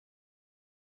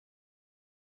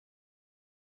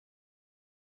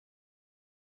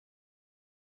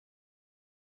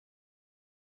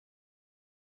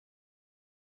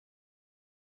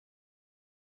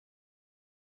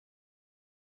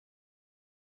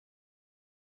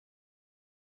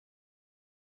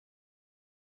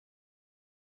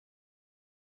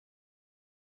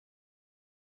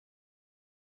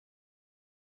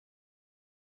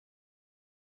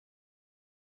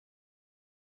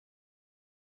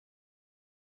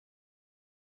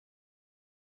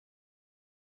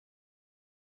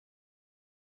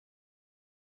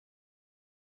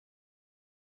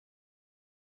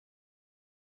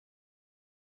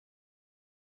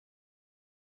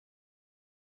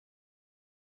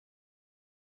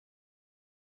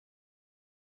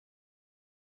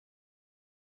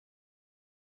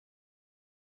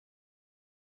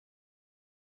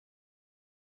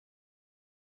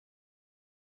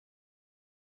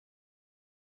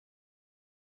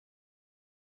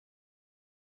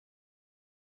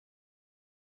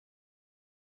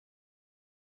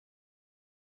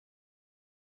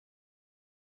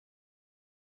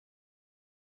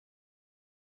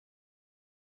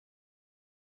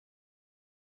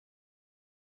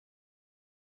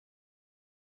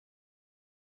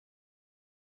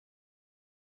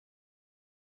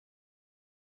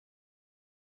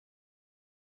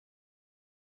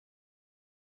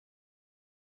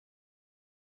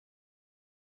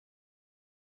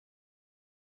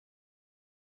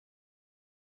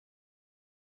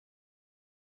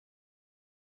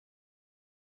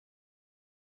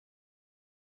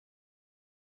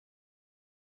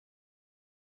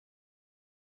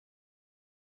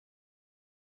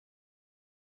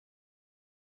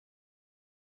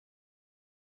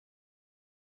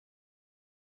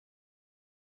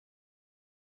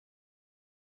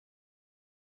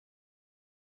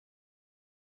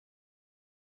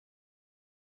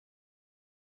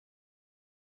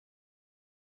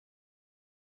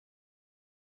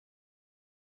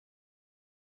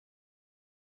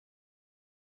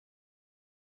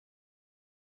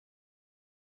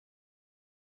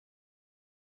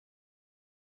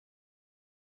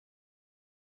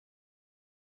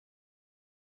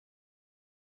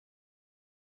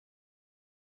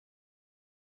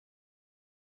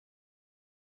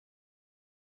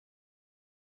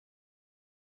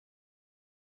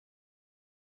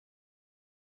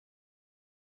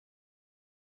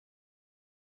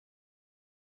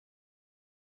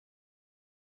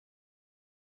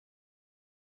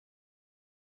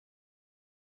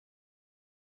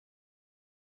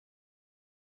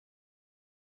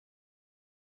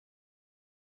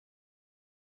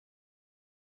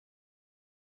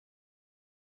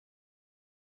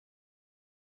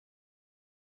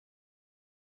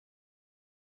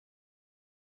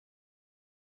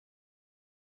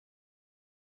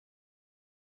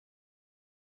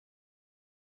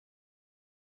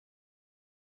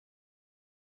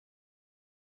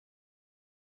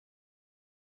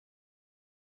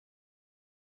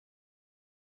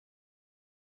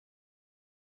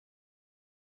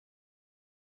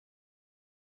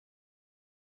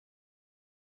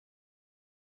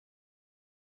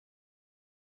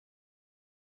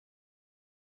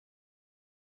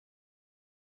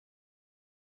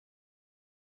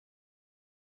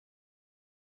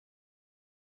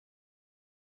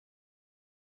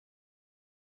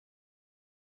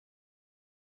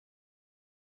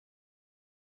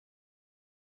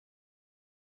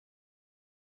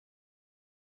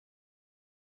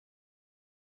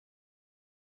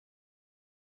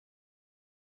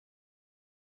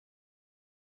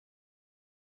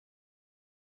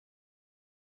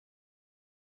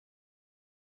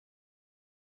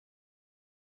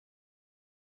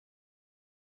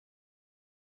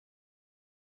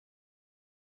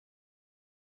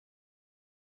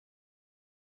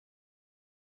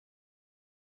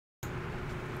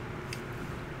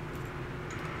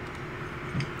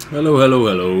Hello, hello,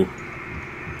 hello.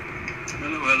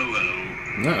 Hello, hello,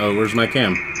 hello. Uh-oh, where's my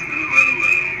cam? Hello, hello,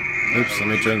 hello. Oops, let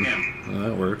me turn... Oh,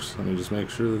 that works. Let me just make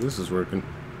sure that this is working.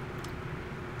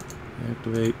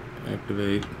 Activate,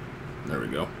 activate. There we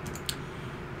go.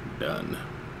 Done.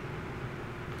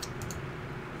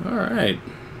 Alright.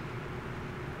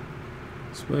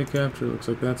 Display capture, looks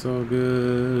like that's all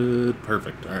good.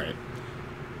 Perfect, alright.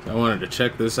 So I wanted to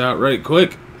check this out right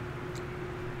quick.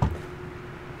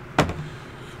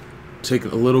 Take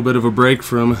a little bit of a break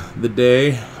from the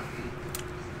day.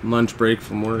 Lunch break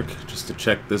from work, just to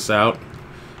check this out.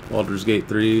 Baldur's Gate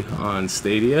 3 on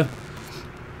Stadia.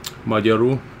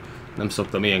 Magyarul. Nem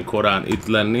szoktam ilyenkor itt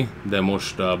lenni, de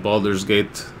most a Baldur's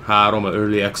Gate 3 a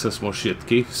Early Access most jött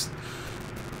ki.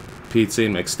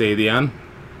 PC-n meg Stadián.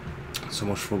 So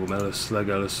most fogom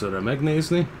legelőszörre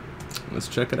megnézni. Let's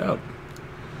check it out.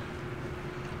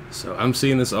 So I'm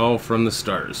seeing this all from the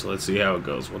start, so let's see how it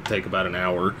goes. We'll take about an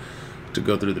hour to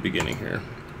go through the beginning here.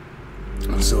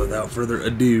 So without further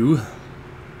ado,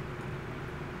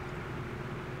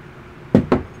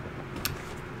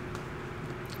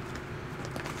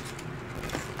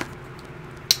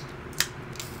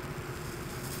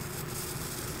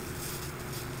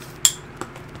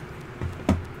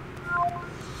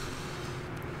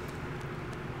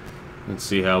 let's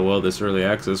see how well this early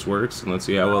access works, and let's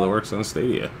see how well it works on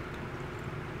Stadia.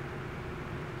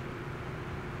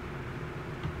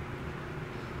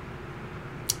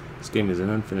 This game is an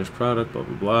unfinished product, blah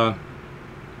blah blah.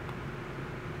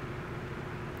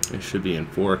 It should be in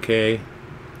 4K.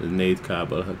 Négy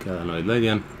kábel kellene, hogy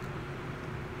legyen.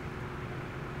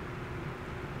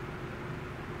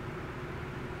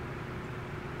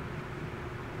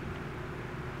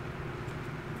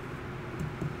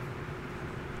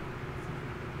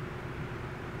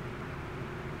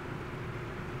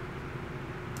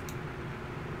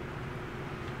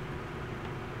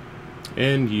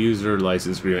 End user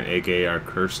license agreement, aka our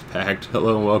cursed pact.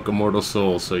 Hello and welcome, mortal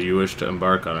souls. So you wish to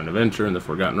embark on an adventure in the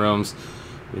Forgotten Realms.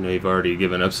 You know you've already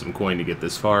given up some coin to get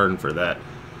this far, and for that,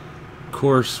 of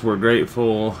course, we're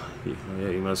grateful.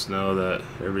 You must know that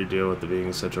every deal with the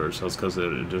being such ourselves because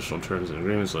of additional terms and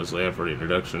agreements. Let's lay out for the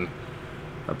introduction.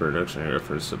 Upper introduction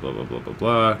reference to blah blah blah blah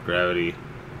blah. Gravity.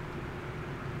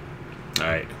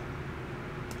 Alright.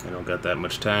 I don't got that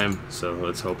much time, so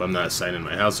let's hope I'm not signing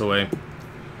my house away.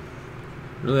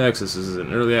 Early access is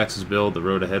an early access build. The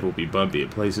road ahead will be bumpy at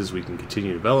places. We can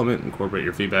continue development, incorporate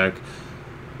your feedback.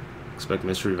 Expect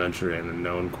mystery adventure and a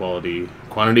known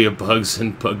quantity of bugs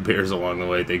and bugbears along the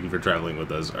way. Thank you for traveling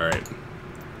with us. Alright.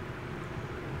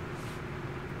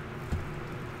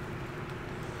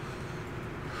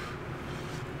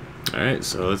 Alright,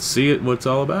 so let's see what it's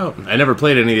all about. I never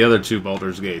played any of the other two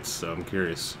Baldur's Gates, so I'm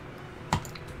curious.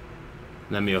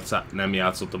 Nem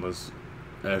játszottam az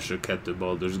első kettő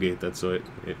Baldur's Gate-et, so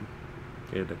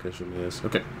érdekes, hogy mi ez.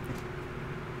 Okay.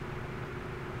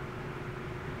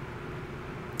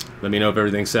 Let me know if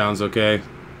everything sounds okay.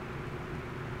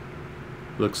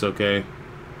 Looks okay.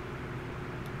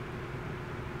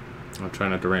 I'll try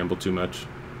not to ramble too much,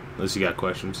 unless you got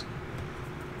questions.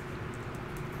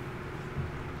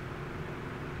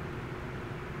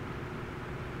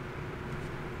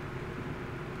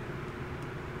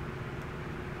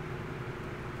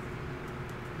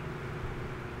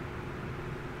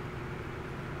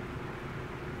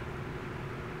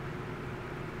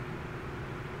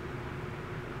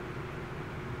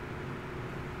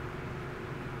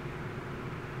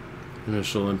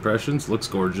 Initial impressions, looks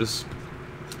gorgeous.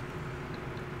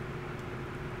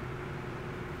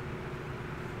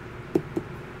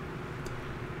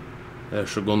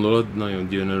 Első gondolat, nagyon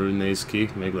gyönyörű néz ki,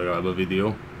 még legalább a videó.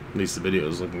 At least the video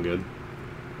is looking good.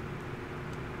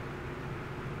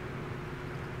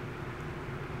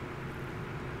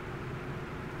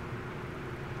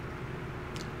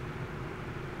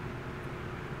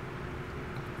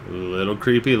 A little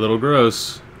creepy, a little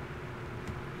gross.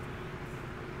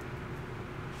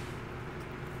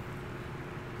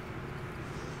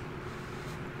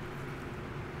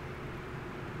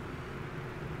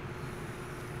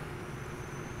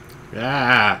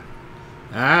 Ah!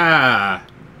 Ah!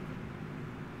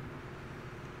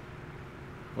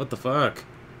 What the fuck?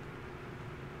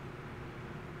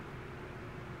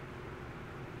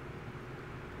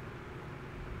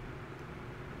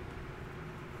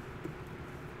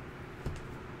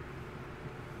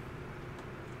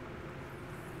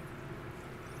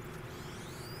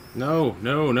 No,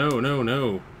 no, no, no,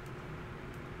 no.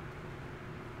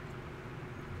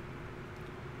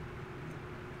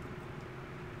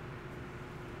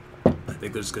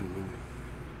 think there's gonna be...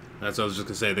 That's what I was just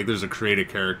gonna say. I think there's a creative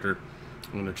character.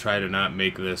 I'm gonna try to not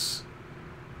make this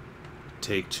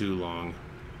take too long.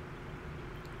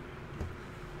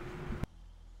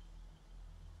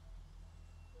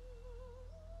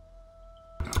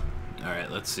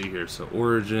 Alright, let's see here. So,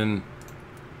 origin,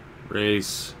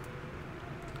 race.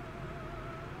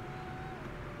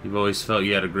 You've always felt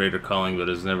you had a greater calling, but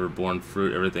has never borne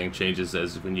fruit. Everything changes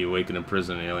as when you awaken in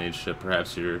prison in an alien ship.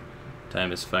 Perhaps your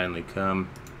time has finally come.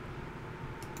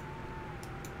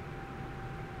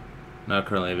 Not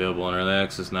currently available on early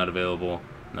access. Not available.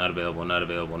 Not available. Not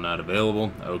available. Not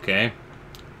available. Okay.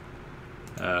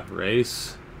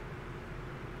 Race.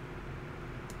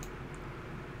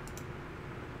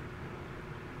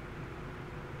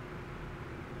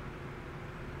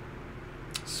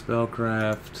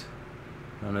 Spellcraft.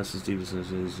 Unnecessary deep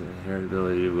inherent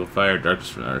ability will fire darkness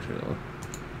from the article.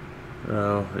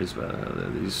 Raised by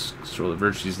these control the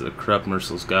virtues of the corrupt,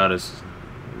 merciless goddess.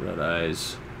 Red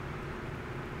eyes.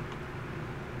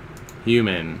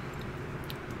 Human.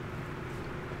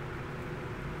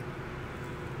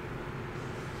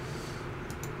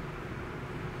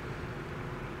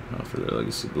 For their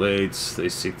legacy blades, they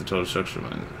seek the total structure of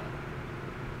mine.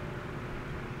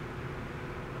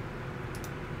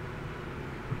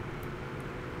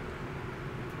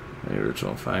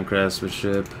 Ritual fine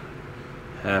craftsmanship,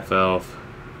 half elf,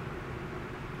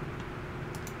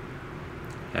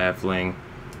 halfling.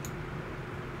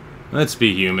 Let's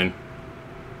be human.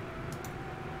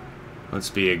 Let's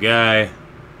be a guy.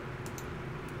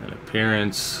 An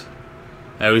appearance.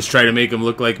 I always try to make him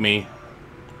look like me.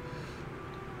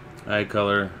 Eye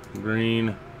color,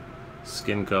 green.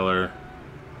 Skin color.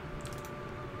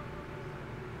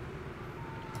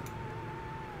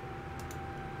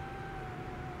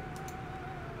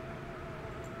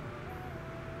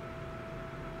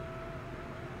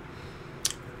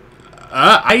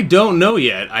 I don't know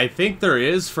yet. I think there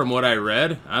is, from what I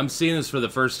read. I'm seeing this for the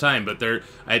first time, but there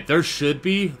should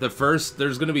be there's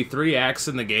going to be 3 acts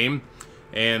in the game,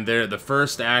 and the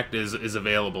first act is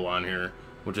available on here,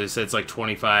 which I said it's like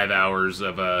 25 hours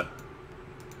of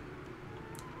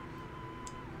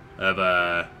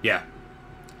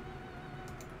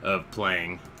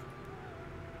playing.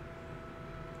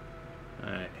 All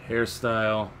right,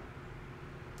 hairstyle.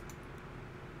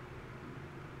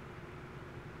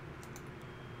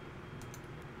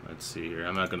 Let's see here.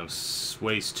 I'm not going to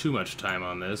waste too much time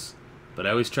on this, but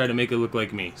I always try to make it look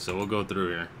like me, so we'll go through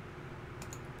here.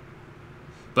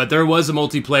 But there was a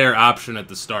multiplayer option at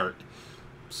the start,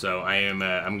 so I'm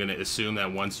going to assume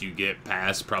that once you get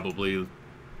past probably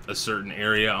a certain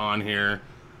area on here,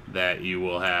 that you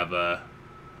will have that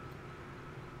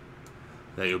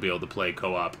you'll be able to play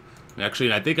co-op.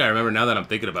 Actually, I think I remember now that I'm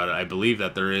thinking about it. I believe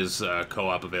that there is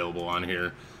co-op available on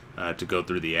here to go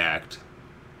through the act.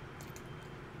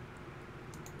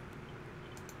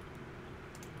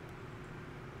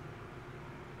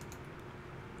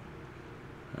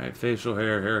 Alright, facial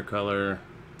hair color,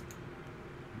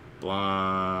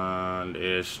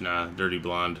 blonde-ish, nah, dirty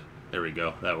blonde. There we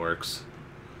go, that works.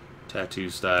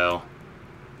 Tattoo style.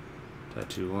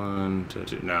 Tattoo 1,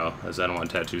 tattoo, no, as I don't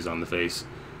want tattoos on the face.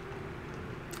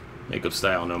 Makeup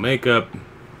style, no makeup.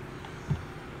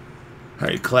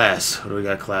 Alright, class. What do we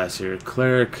got class here?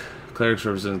 Cleric. Clerics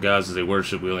represent gods as they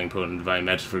worship, wielding potent divine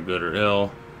magic for good or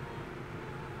ill.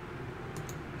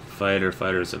 Fighter.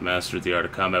 Fighters have mastered the art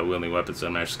of combat, wielding weapons,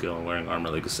 unmatched skill, and wearing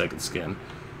armor like a second skin.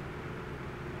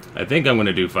 I think I'm going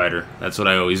to do fighter. That's what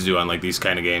I always do on like these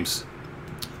kind of games.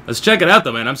 Let's check it out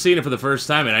though, man. I'm seeing it for the first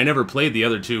time, and I never played the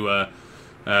other 2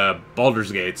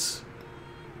 Baldur's Gates.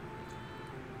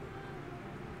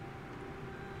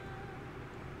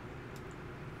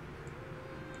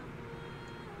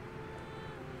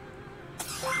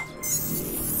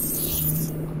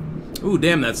 Ooh,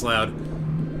 damn, that's loud.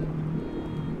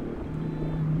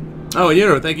 Oh,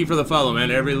 Yero, thank you for the follow, man.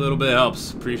 Every little bit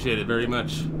helps. Appreciate it very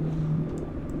much.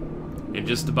 And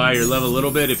just to buy your love a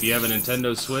little bit, if you have a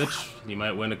Nintendo Switch, you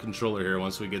might win a controller here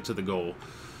once we get to the goal.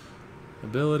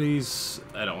 Abilities,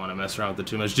 I don't want to mess around with it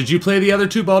too much. Did you play the other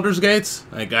 2 Baldur's Gates?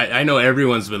 Like, I know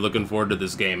everyone's been looking forward to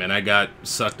this game, and I got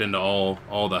sucked into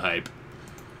all the hype.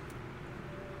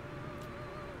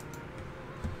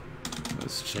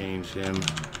 Let's change him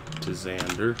to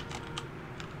Xander.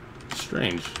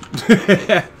 Strange.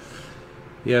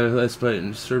 Yeah, let's put it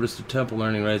in service to temple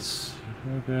learning rights.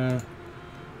 Okay.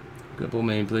 Couple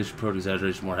manipulation, pro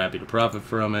exaggeration, more happy to profit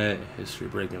from it. History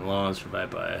breaking laws, survive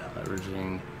by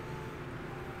leveraging.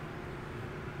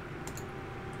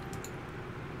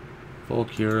 Folk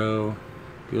hero,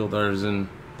 guild artisan,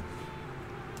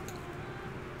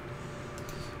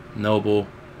 noble,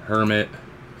 hermit,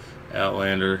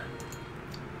 outlander,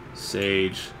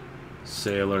 sage,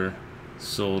 sailor,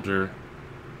 soldier.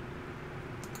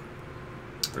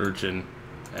 Urchin.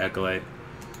 Acolyte.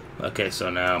 Okay, so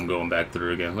now I'm going back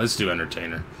through again. Let's do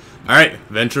Entertainer. Alright,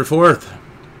 venture forth.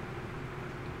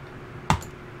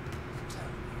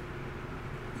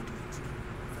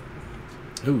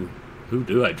 Who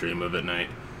do I dream of at night?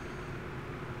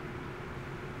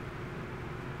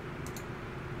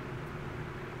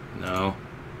 No.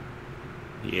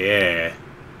 Yeah.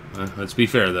 Let's be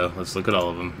fair, though. Let's look at all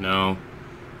of them. No.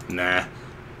 Nah.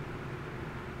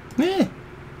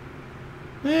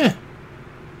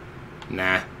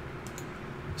 Nah.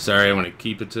 Sorry, I'm gonna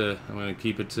keep it to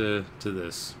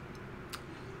this.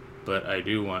 But I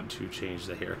do want to change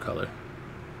the hair color.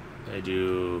 I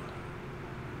do.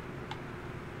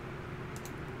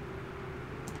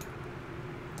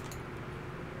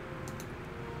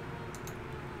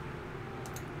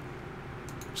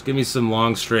 Just give me some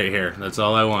long straight hair. That's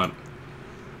all I want.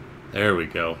 There we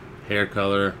go. Hair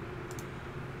color.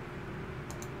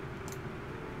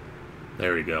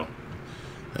 There we go.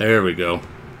 There we go.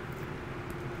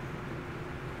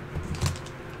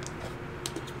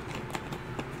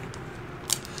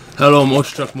 Hello,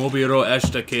 most csak mobilról,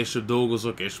 este később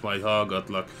dolgozok, és majd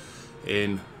hallgatlak.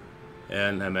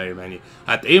 Nem mennyi.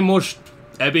 Hát én most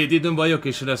ebédidőn vagyok,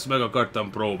 és én ezt meg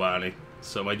akartam próbálni.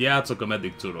 Szóval majd játszok,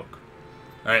 ameddig tudok.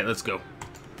 Alright, let's go.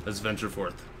 Let's venture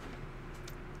forth.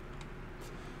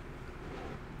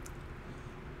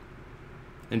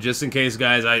 And just in case,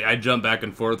 guys, I jump back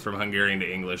and forth from Hungarian to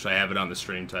English. I have it on the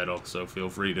stream title, so feel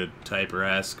free to type or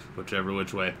ask,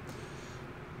 which way.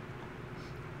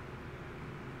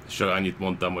 Csak annyit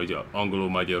mondtam, hogy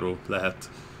angolul-magyarul lehet.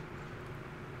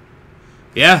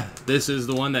 Yeah, this is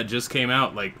the one that just came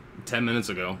out like 10 minutes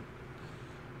ago.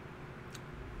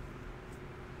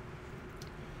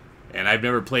 And I've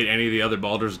never played any of the other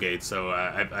Baldur's Gate, so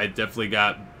I definitely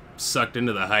got sucked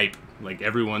into the hype. Like,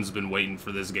 everyone's been waiting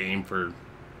for this game for,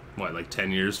 what, like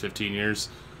 10 years, 15 years?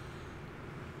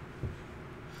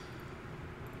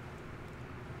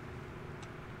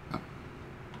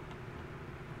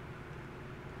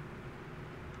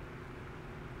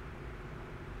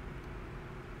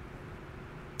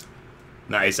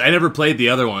 Nice. I never played the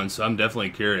other one, so I'm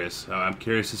definitely curious. I'm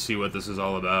curious to see what this is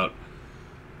all about.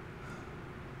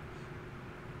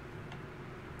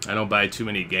 I don't buy too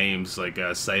many games, like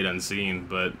sight unseen,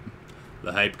 but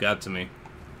the hype got to me.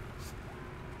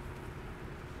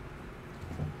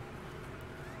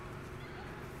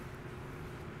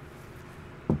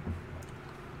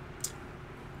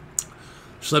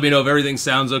 Just let me know if everything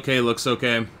sounds okay, looks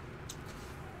okay.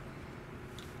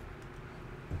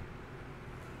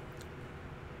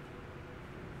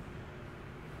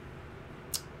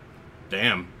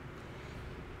 Damn.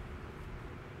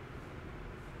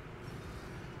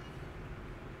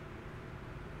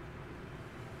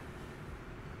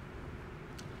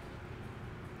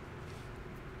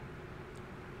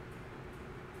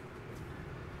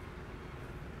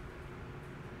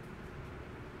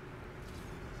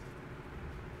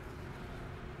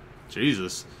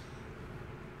 Jesus.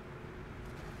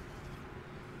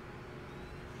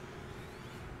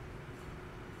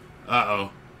 Uh-oh.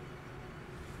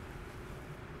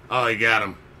 Oh, he got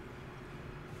him.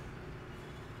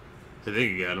 I think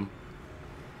he got him.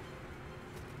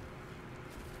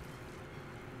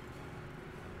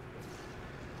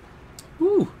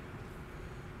 Woo.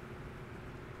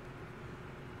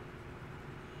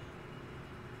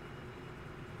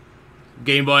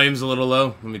 Game volume's a little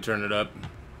low. Let me turn it up.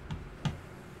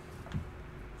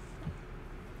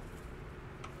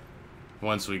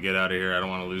 Once we get out of here, I don't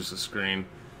want to lose the screen.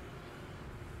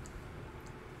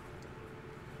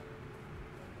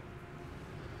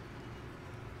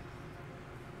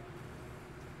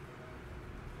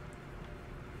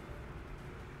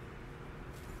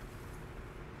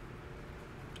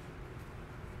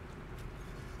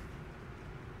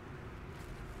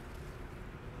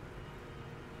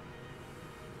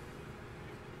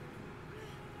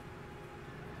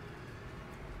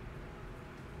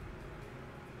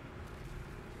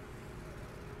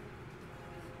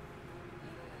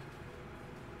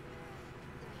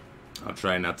 I'll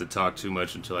try not to talk too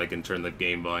much until I can turn the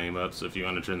game volume up, so if you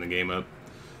want to turn the game up.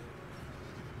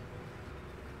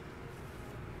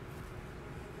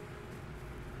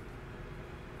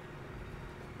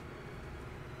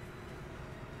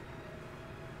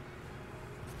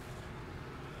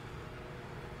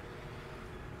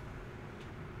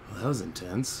 Well, that was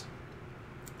intense.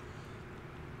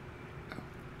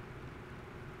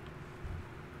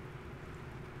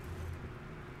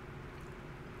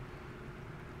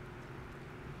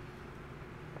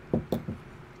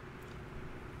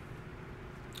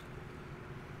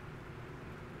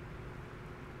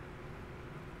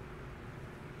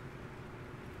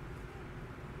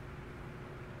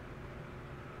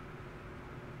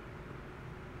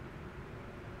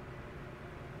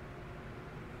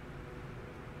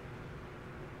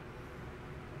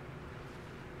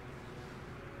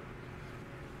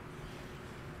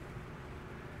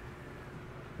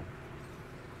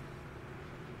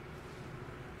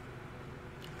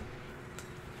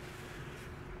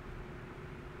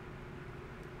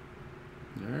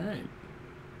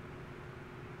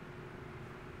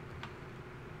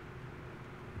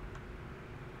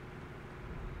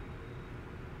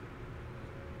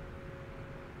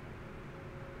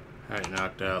 Alright,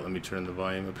 knocked out. Let me turn the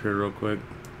volume up here real quick.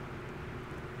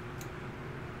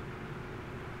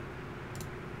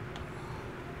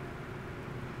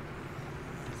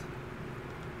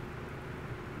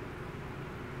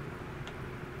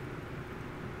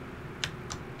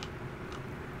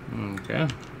 Okay.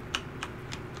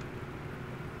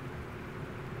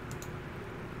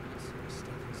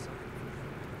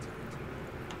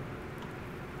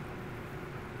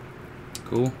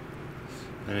 Cool.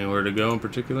 Anywhere to go in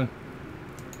particular?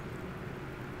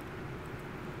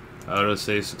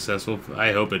 Autosave successful.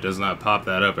 I hope it does not pop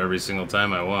that up every single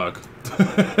time I walk.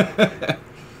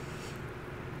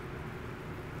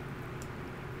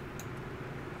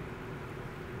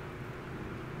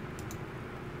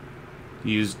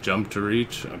 Use jump to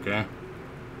reach. Okay.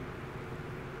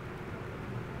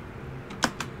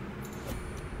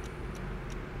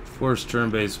 Force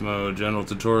turn-based mode. General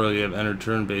tutorial. You have entered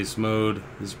turn-based mode.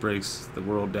 This breaks the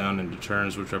world down into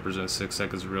turns, which represents 6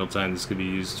 seconds of real time. This could be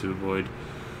used to avoid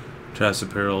traps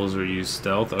of perils or use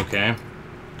stealth. Okay.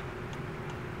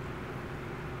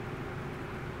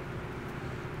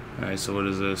 Alright, so what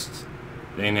is this?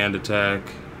 Main hand attack.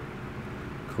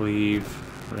 Cleave.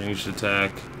 Ranged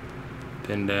attack.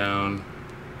 Pin down.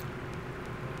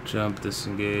 Jump.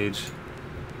 Disengage.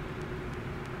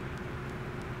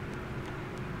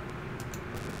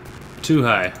 Too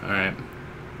high. Alright.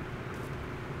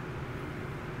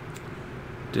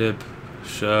 Dip.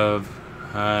 Shove.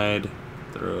 Hide.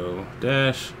 Throw.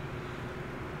 Dash.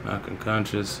 Knock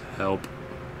unconscious. Help.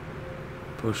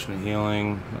 Push and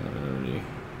healing. Already.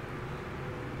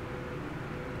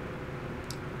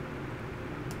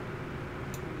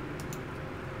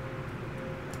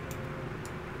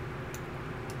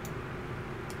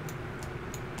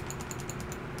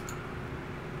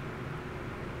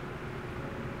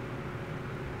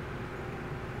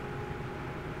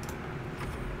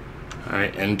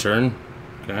 Alright, end turn.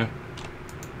 Okay.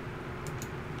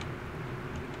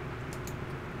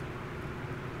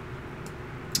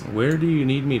 Where do you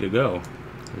need me to go?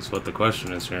 Is what the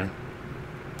question is here.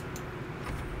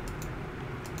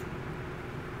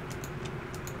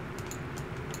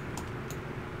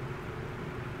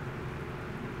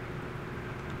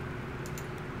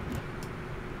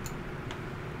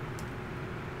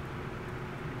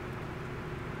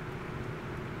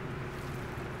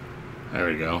 There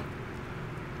we go.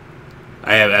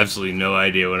 I have absolutely no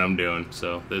idea what I'm doing,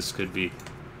 so this could be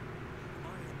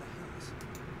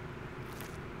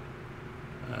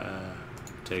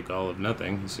take all of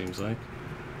nothing, it seems like.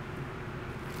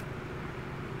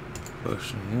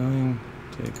 Push and healing,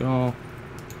 take all.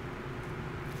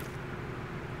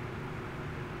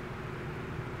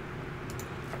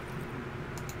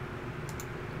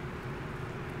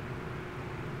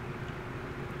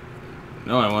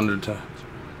 No, I wanted to.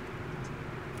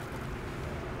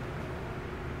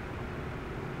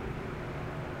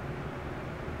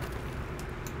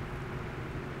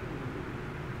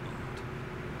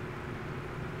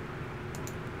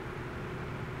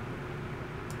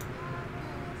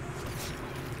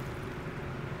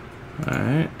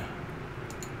 Alright.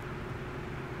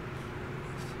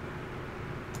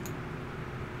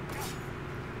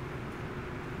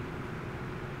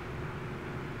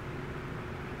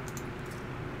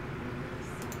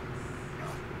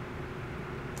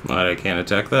 What, I can't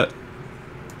attack that?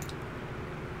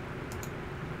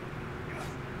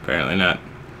 Apparently not.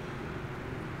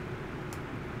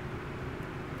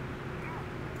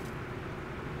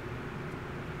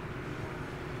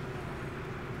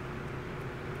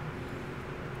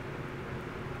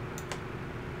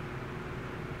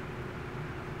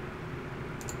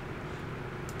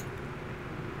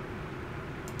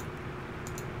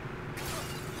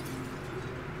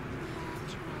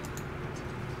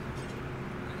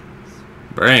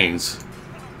 Brains.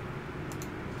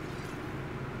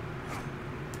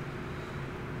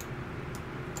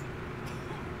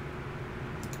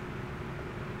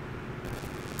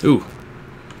 Ooh.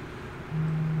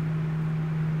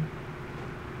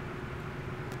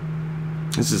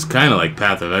 This is kind of like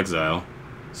Path of Exile.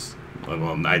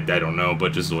 Well, I don't know,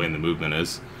 but just the way the movement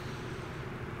is.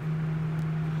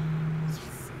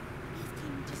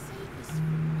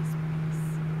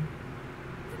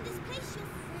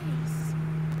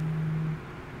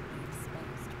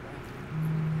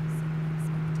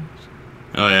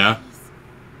 Oh yeah?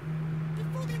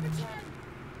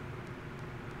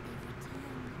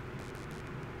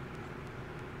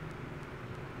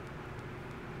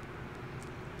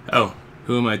 Oh,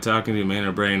 who am I talking to, man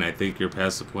or brain? I think you're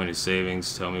past the point of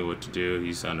savings. Tell me what to do.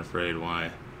 You sound afraid.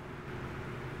 Why?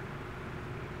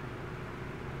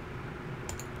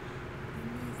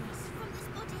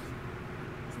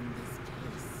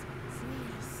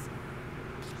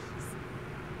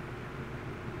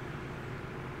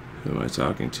 Who am I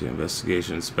talking to?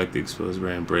 Investigation. Inspect the exposed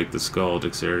brain. Break the skull.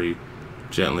 Dexterity.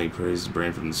 Gently praise the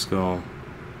brain from the skull.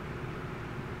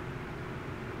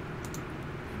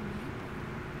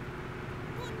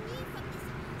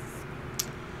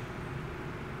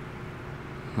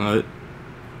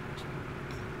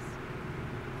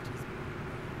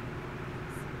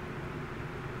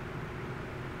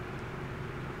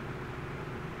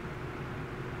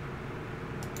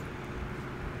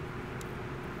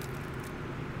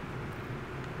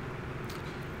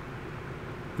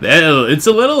 It's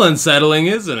a little unsettling,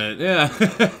 isn't it?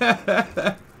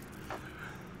 Yeah.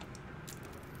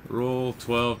 Roll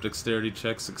 12 dexterity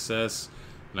check success.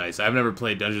 Nice. I've never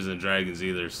played Dungeons and Dragons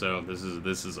either, so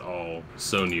this is all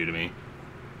so new to me.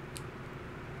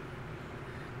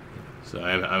 So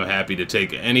I'm happy to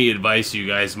take any advice you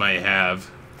guys might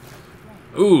have.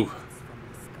 Ooh.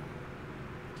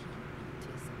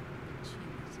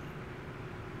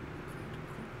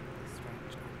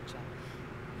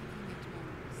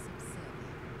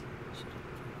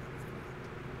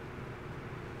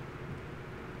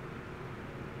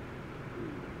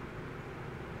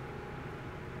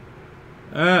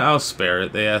 I'll spare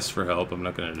it. They asked for help. I'm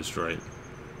not going to destroy it.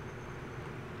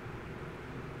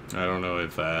 I don't know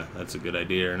if that's a good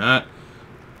idea or not.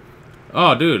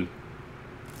 Oh, dude.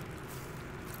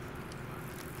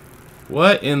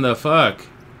 What in the fuck?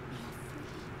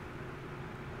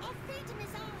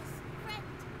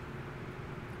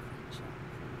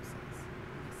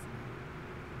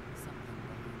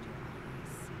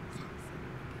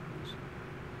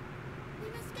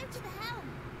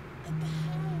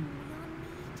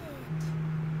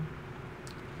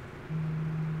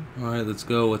 Alright, let's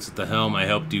go. What's at the helm? I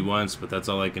helped you once, but that's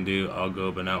all I can do. I'll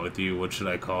go, but not with you. What should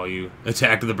I call you?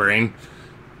 Attack the brain?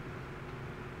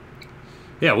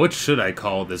 Yeah, what should I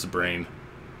call this brain?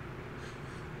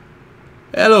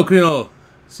 Hello, Krino.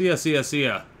 See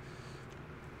ya.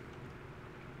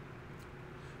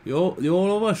 Jól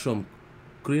olvasom?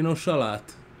 Krino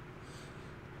salát.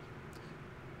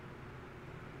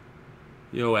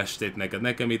 Jó estét neked.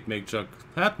 Nekem itt még csak...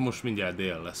 Hát most mindjárt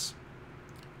dél lesz.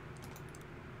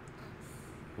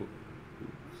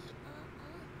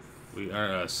 We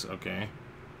are us, okay.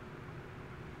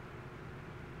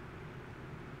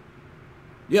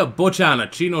 Ja,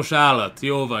 bocsánat, csinos állat.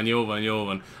 Jó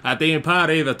van. Hát én pár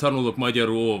éve tanulok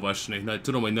magyarul olvasni.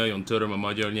 Tudom, hogy nagyon töröm a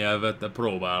magyar nyelvet, de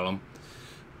próbálom.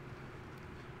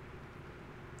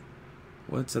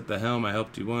 What's at the helm? I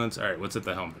helped you once. Alright, what's at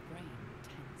the helm?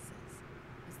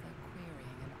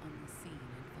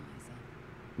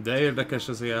 De érdekes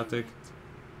ez a játék.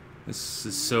 This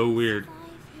is so weird.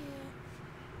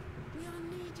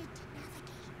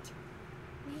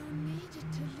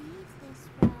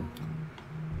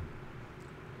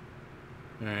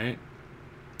 Alright.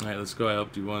 Alright, let's go. I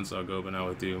helped you once, I'll go, but not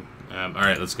with you.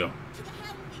 Alright, let's go.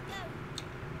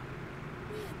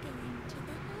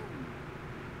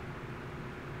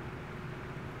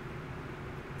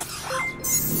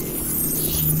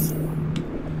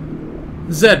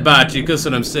 Zed bácsi,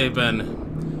 köszönöm szépen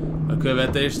a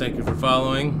követést, thank you for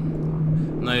following.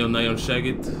 Nagyon-nagyon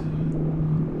segít.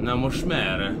 Na most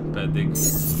merre pedig?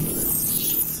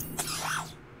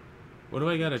 What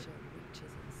do I gotta...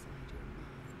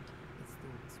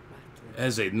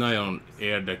 Ez egy nagyon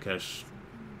érdekes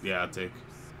játék.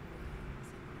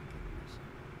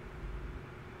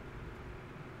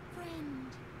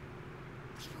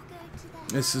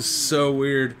 This is so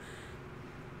weird.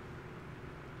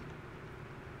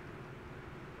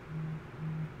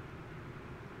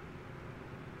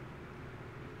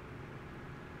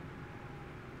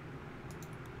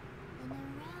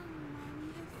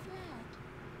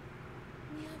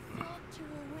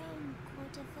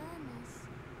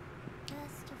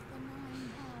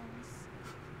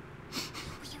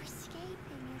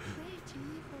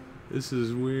 This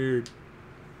is weird,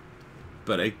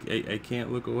 but I can't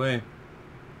look away. A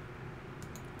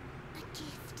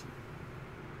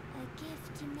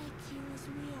gift to make you as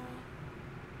we are.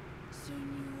 Soon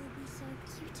you will be so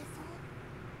beautiful,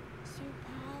 so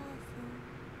powerful.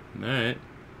 All right.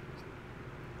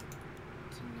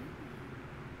 To know you,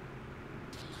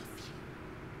 to love you,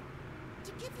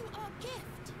 to give you our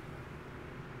gift.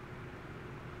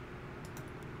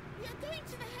 We are going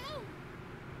to the helm.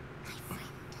 My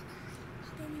friend and I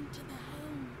are going to the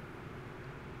helm.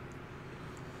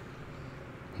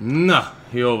 Na,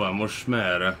 jó van, most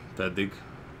merre pedig?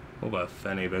 Hova a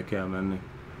fenébe kell menni?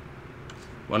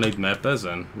 Van egy map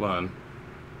ezen? Van.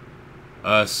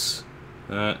 Us.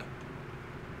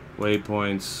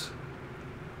 Waypoints.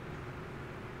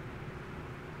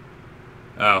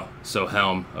 Oh, so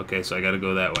helm. Okay, so I gotta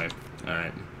go that way.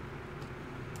 Alright.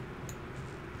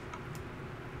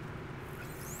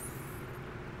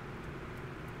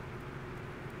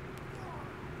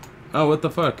 Oh, what the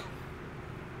fuck?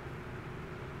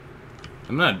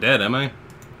 I'm not dead, am I?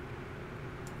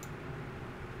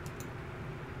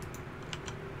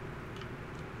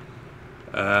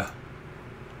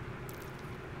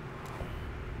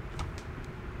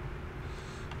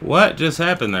 What just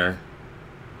happened there?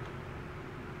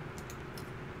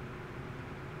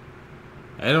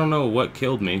 I don't know what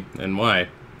killed me and why.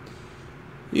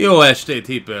 Jó estét,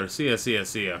 Hipper! Szia, szia,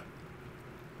 szia!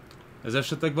 Ez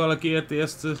esetleg valaki érti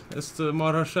ezt a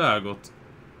marhaságot?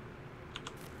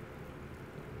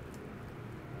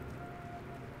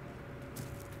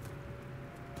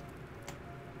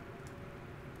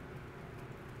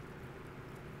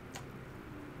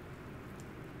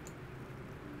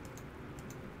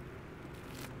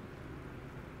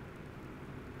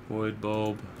 Void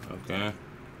bulb, okay.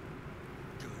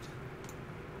 Good.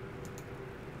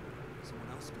 Someone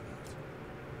else got out.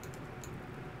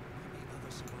 Maybe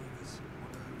other survivors.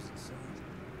 Wonder who's inside.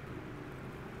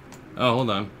 Oh, hold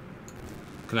on.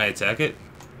 Can I attack it?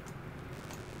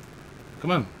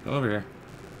 Come on, come over here.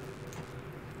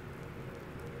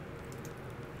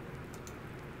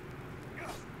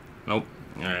 Nope.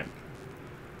 Alright.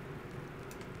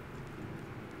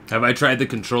 Have I tried the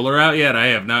controller out yet? I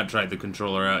have not tried the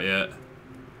controller out yet.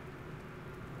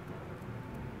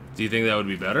 Do you think that would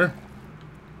be better?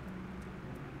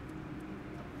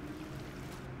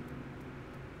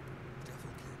 Devil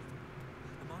kid.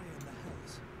 Am I in the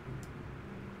hells?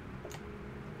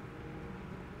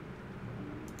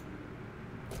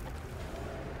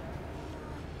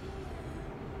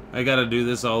 I gotta do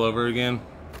this all over again.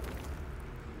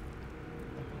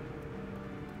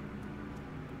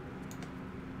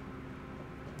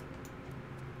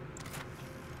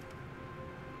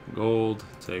 Gold,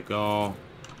 take all.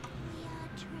 We are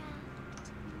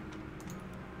trapped.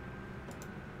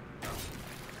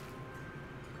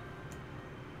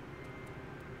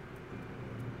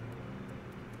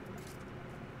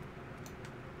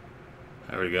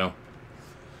 There we go.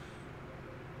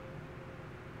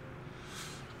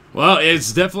 Well,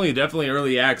 it's definitely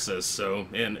early access. So,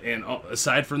 and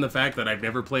aside from the fact that I've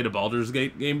never played a Baldur's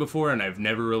Gate game before, and I've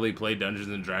never really played Dungeons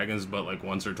and Dragons, but like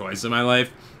once or twice in my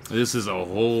life, this is a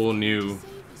whole new Save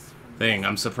us from thing.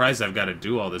 I'm surprised I've got to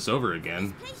do all this over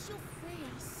again. this place. You'll free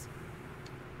us.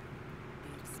 The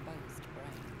exposed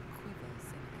brain quivers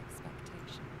in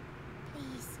expectation.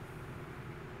 Please.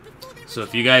 Before they So if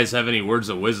return. you guys have any words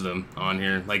of wisdom on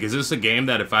here, like, is this a game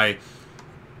that if I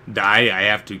die, I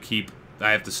have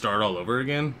to start all over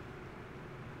again?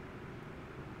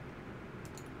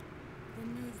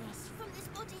 Remove us from this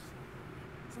body.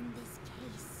 From this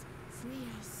case. Free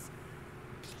us.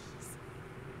 Please.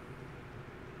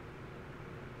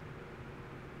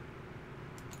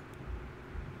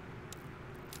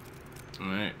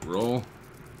 Alright, roll.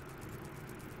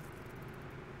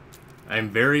 I'm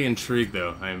very intrigued,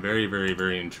 though. I am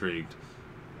very intrigued.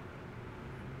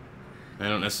 I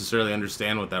don't necessarily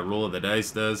understand what that roll of the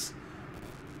dice does.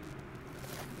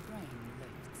 The brain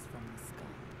lifts from the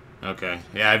skull. Okay.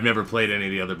 Yeah, I've never played any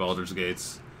of the other Baldur's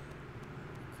Gates.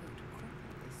 Could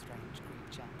cripple the strange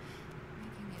creature,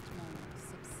 making it more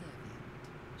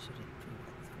subservient should it prove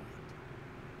a threat.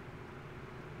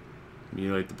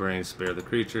 Mutilate the brain, spare the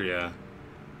creature, yeah.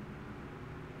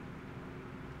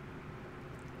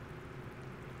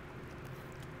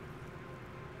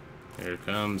 Here it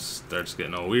comes. Starts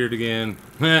getting all weird again.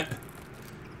 We are free.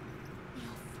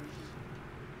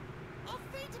 Our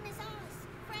freedom is ours,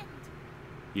 friend.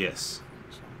 Yes.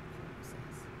 Creature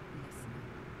pauses, listening.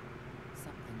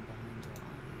 Something behind your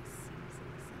eyes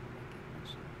seizes in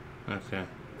recognition. Okay.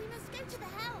 We must go to the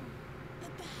helm.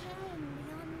 At the helm, we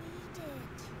are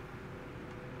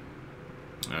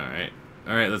needed. Alright.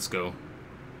 Alright, let's go.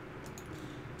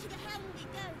 To the helm we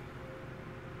go.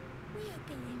 We are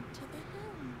going to the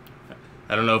helm.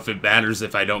 I don't know if it matters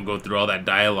if I don't go through all that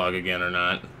dialogue again or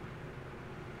not. The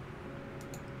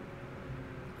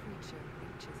creature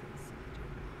reaches inside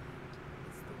your mind,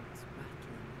 its thoughts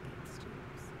rattling against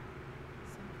yours.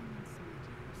 Something inside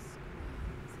you screams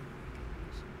in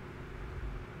recognition.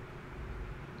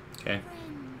 Okay.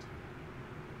 Friend,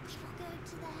 we will go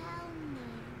to the helm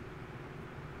now.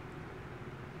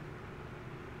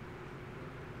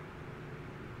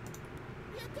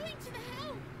 We are going to the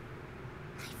helm.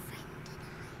 My friend and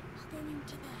I are going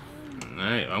to the helm.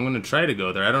 Alright, I'm gonna try to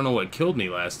go there. I don't know what killed me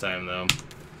last time, though.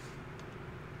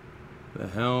 The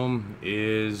helm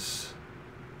is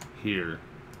here.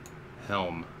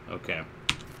 Helm. Okay.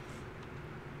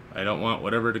 I don't want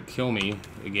whatever to kill me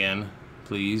again,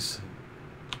 please.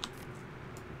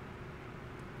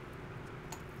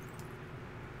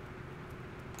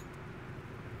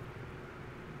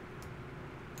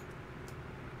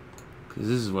 'Cause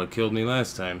this is what killed me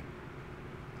last time.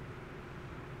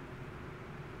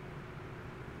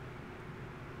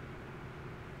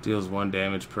 Deals 1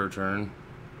 damage per turn.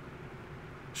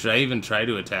 Should I even try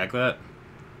to attack that?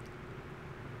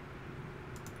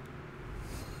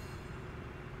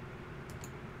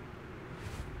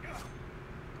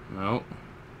 No.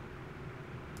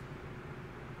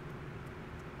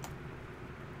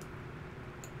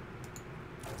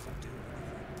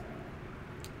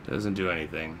 Doesn't do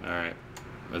anything. Alright.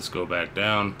 Let's go back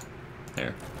down.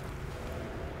 There.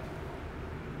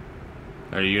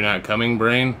 Are you not coming,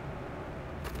 brain?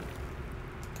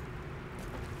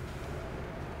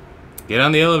 Get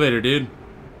on the elevator, dude.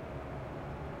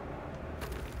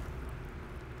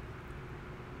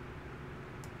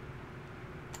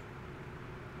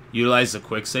 Utilize the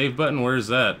quick save button? Where is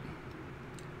that?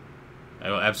 I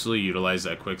will absolutely utilize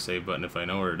that quick save button if I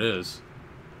know where it is.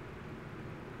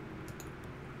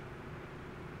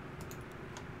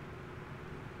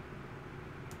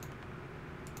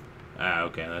 Ah,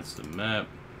 okay, that's the map.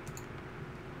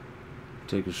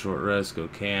 Take a short rest, go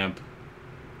camp.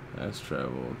 Fast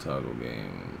travel, toggle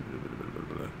game.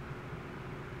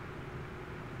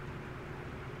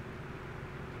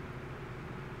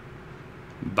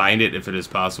 Bind it if it is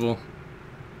possible.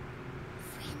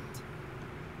 Friend,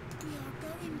 we are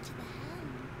going to the helm.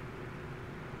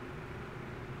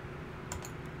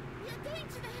 We are going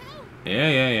to the helm.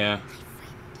 Yeah. My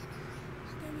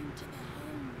friend and I are going to the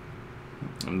helm.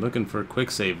 I'm looking for a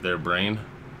quick save there, brain.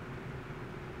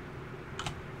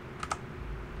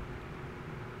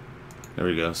 There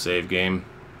we go, save game.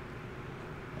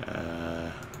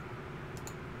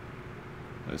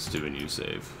 Let's do a new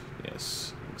save.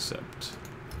 Yes, accept.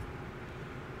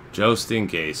 Just in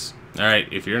case.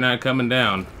 Alright, if you're not coming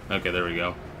down... Okay, there we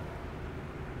go.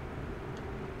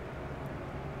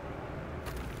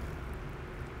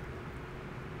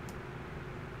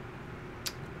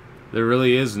 There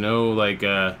really is no, like,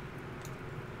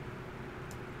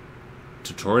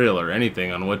 tutorial or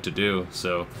anything on what to do,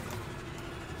 so...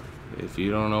 If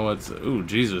you don't know what's... Ooh,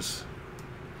 Jesus.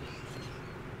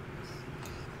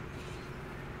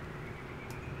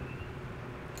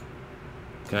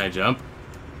 Can I jump?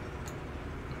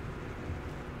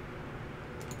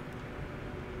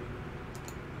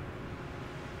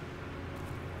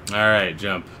 Alright,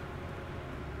 jump.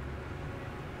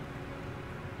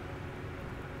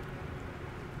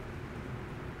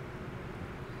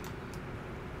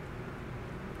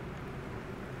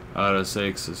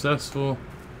 Autosave successful.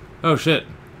 Oh shit.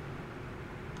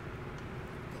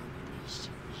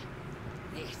 Abomination.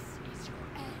 This is your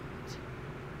end.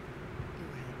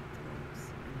 Your head throbs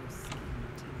and your skin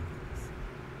tingles.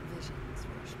 Visions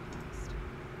rush past.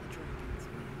 The dragon's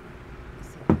wheel. The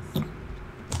silver sword.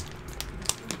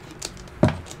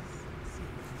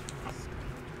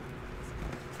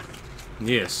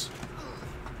 Yes.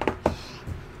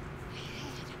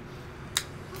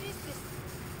 What is this?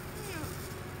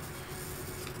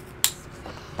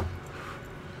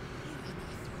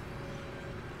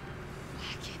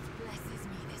 Magyaar blesses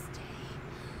me this day.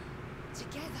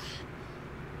 Together,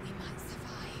 we might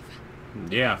survive.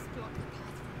 Yeah. Let's block the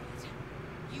path forward.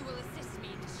 You will assist me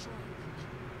in destroying them.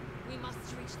 We must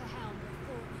reach the helm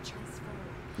before we transform.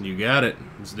 You got it.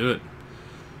 Let's do it.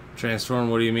 Transform,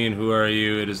 what do you mean? Who are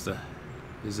you? It is the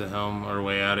helm, our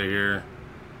way out of here.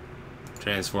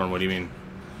 Transform, what do you mean?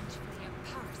 Mindfully of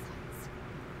parasites.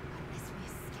 Unless we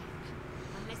escape,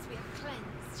 unless we are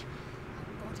cleansed, our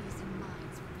bodies and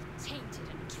minds will be tainted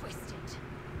and twisted.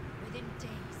 Within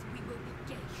days, we will be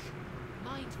Geich,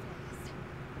 mind flayers.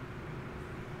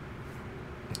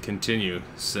 Continue.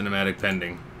 Cinematic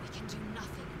pending. We can do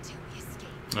nothing until we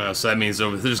escape. So that means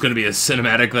there's going to be a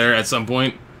cinematic there at some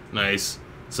point. Nice.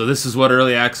 So this is what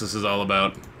early access is all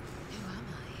about. Who am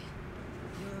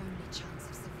I? Your only chance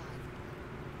of survival.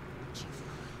 Choose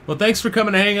life. Well, thanks for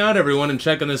coming to hang out, everyone, and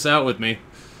checking this out with me.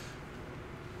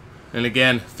 And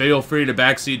again, feel free to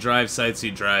backseat drive,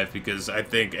 sideseat drive, because I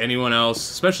think anyone else,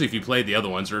 especially if you played the other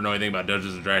ones or know anything about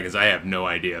Dungeons & Dragons, I have no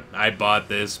idea. I bought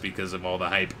this because of all the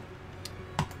hype.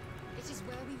 It is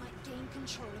where we might gain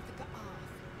control of the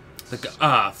Ga'ath. The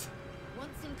Ga'ath.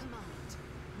 Once in command,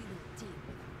 we will deal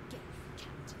with our Geich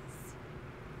captors.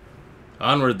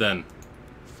 Onward, then.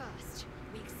 First,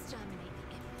 we exterminate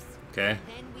the imps. Okay.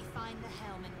 Then we find the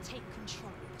helm and take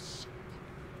control of the ship.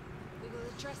 We will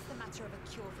address the matter of a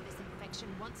cure for this infection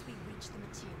once we reach the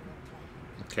material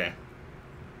plane. Okay.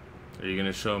 Are you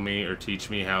going to show me or teach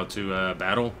me how to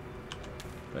battle?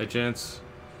 By chance?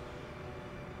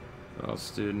 All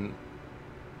student.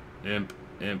 Imp.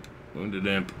 Wounded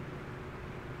imp.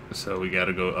 So we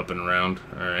gotta go up and around.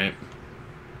 Alright.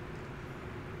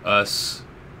 Us.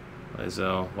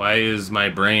 So, why is my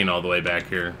brain all the way back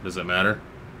here? Does it matter?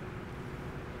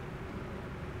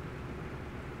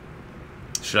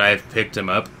 Should I have picked him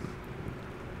up?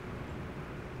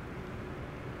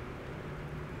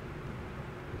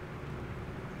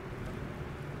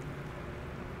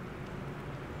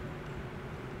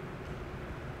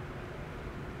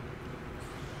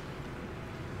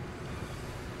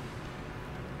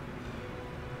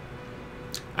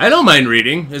 I don't mind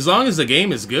reading as long as the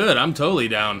game is good. I'm totally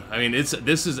down. I mean, this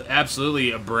is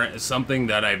absolutely something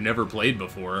that I've never played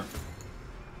before.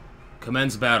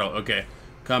 Commence battle. Okay,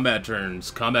 combat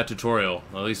turns. Combat tutorial.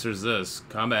 At least there's this.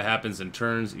 Combat happens in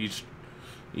turns.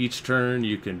 Each turn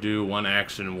you can do one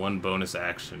action, one bonus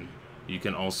action. You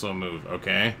can also move.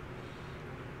 Okay.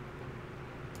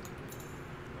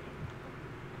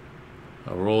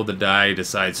 A roll of the die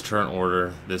decides turn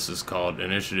order. This is called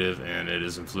initiative, and it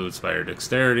is influenced by your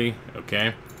dexterity.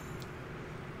 Okay.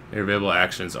 Your available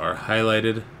actions are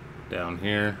highlighted down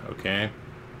here. Okay.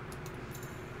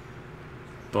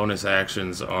 Bonus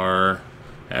actions are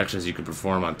actions you can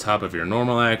perform on top of your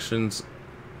normal actions.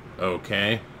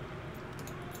 Okay.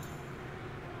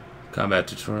 Combat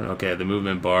to turn. Okay, the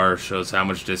movement bar shows how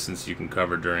much distance you can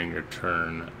cover during your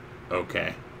turn.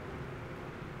 Okay.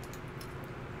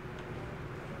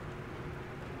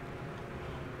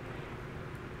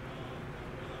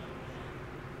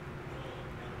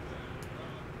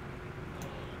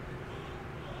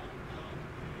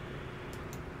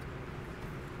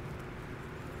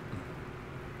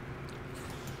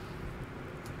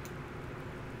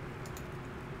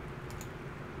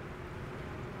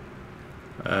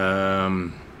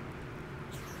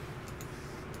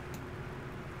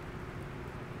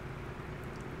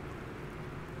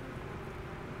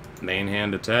 Main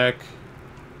hand attack.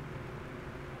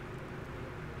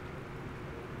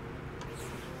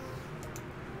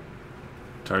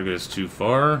 Target is too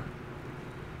far.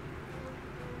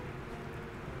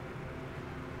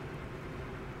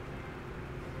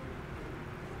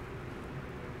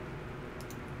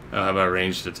 Oh, how about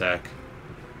ranged attack?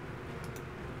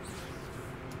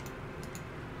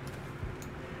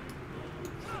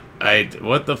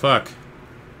 What the fuck?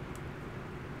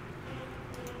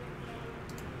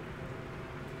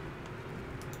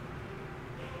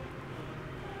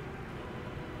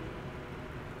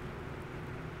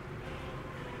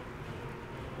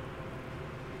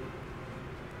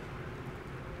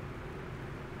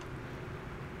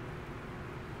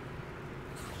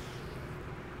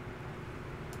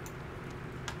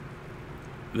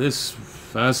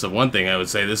 That's the one thing I would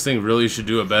say. This thing really should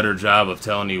do a better job of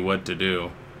telling you what to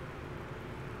do.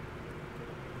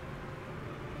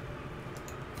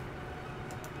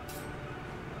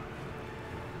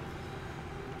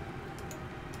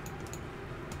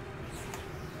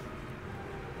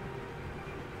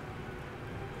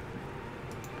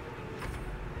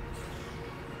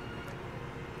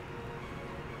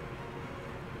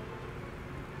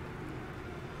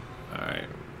 Alright.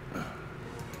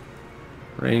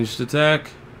 Ranged attack.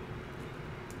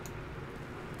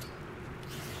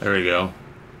 There we go.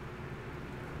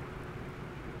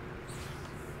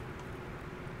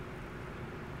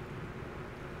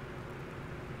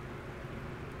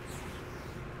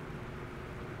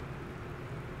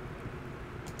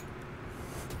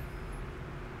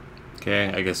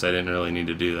 Okay, I guess I didn't really need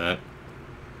to do that.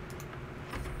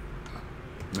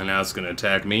 And now it's going to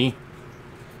attack me.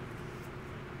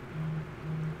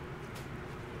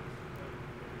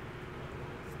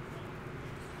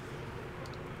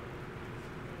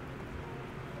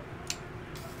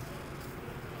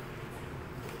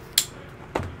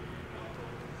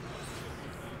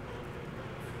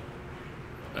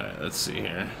 Alright, let's see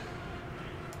here.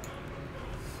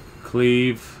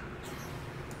 Cleave.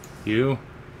 You.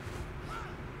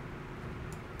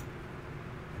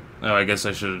 Oh, I guess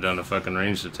I should have done a fucking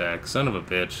ranged attack. Son of a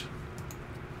bitch.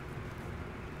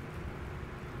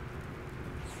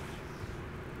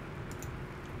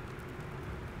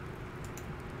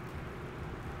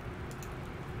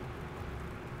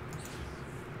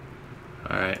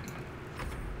 Alright.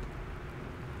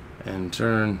 And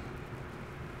turn.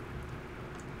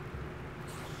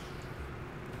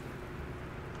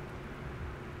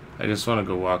 I just want to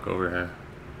go walk over here.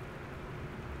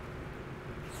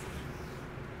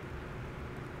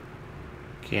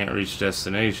 Can't reach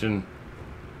destination.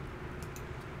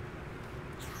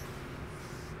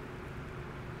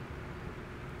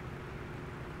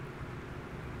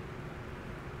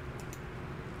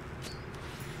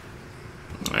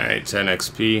 Alright, 10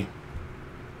 XP.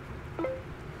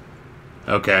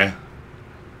 Okay.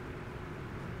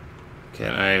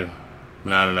 Can I...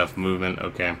 Not enough movement,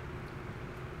 okay.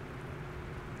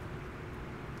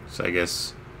 So I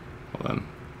guess, hold on.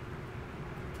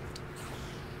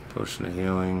 Potion of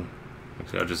healing.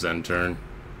 Actually, I'll just end turn.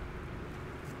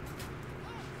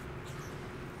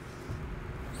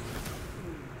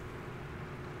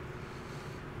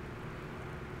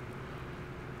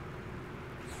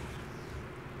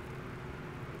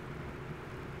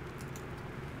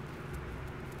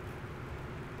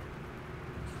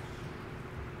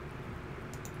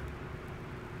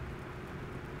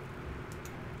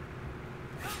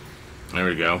 There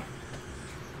we go.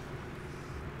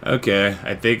 Okay,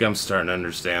 I think I'm starting to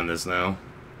understand this now.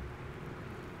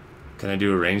 Can I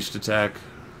do a ranged attack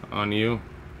on you?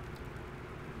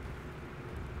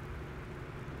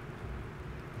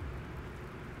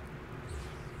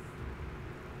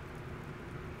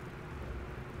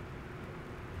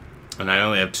 And I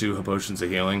only have 2 potions of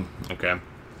healing. Okay.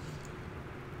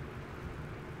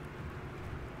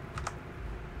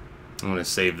 I'm gonna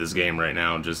save this game right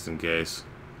now just in case.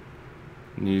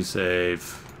 New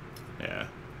save. Yeah.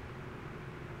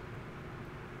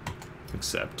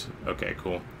 Accept. Okay,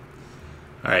 cool.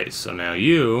 Alright, so now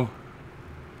you...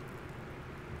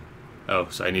 Oh,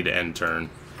 so I need to end turn.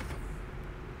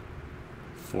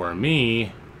 For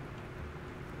me...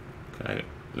 Okay,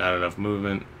 not enough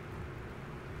movement.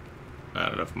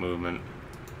 Not enough movement.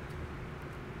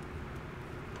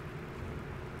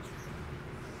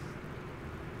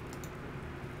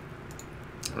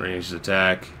 Ranged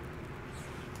attack.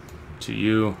 To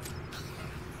you.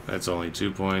 That's only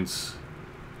 2 points.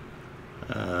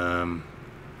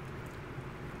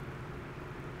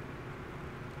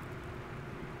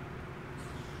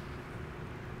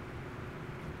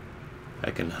 I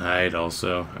can hide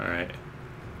also. Alright.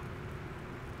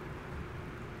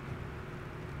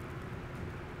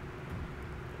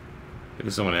 I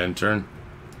guess I'm gonna end turn.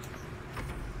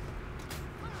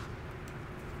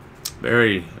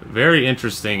 Very, very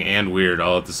interesting and weird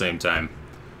all at the same time.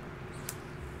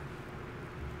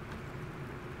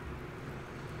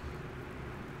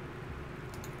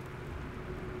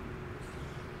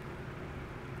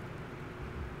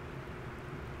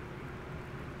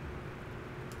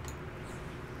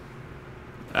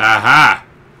 Aha!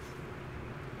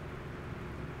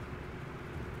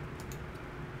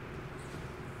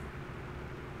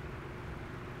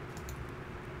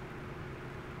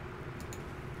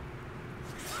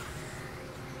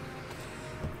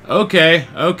 Okay,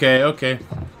 okay, okay.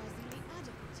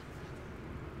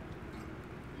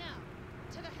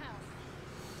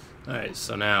 Alright,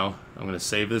 so now I'm going to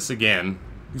save this again.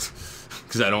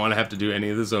 Because I don't want to have to do any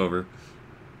of this over.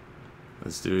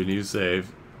 Let's do a new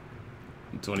save.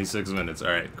 26 minutes.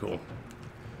 Alright, cool.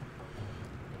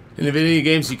 In the video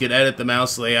games, you could edit the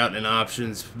mouse layout and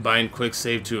options, bind quick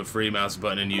save to a free mouse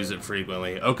button, and use it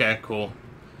frequently. Okay, cool.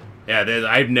 Yeah,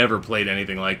 I've never played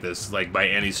anything like this, like, by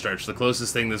any stretch. The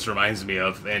closest thing this reminds me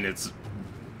of, and it's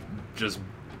just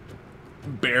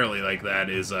barely like that,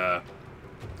 is, what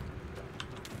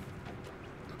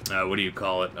do you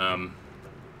call it?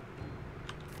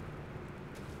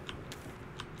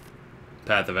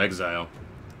 Path of Exile.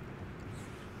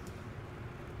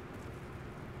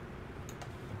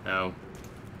 Now,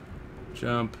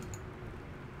 jump.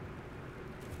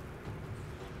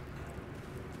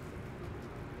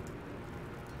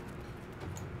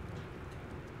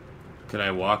 Can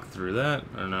I walk through that,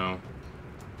 or no?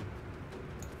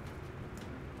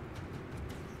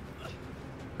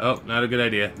 Oh, not a good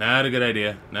idea. Not a good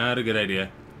idea. Not a good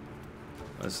idea.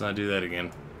 Let's not do that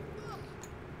again.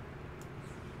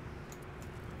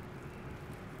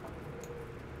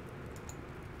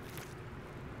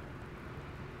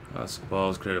 Toxic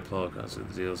balls create a blow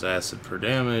constantly deals acid per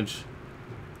damage.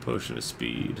 Potion of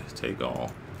speed. Take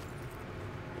all.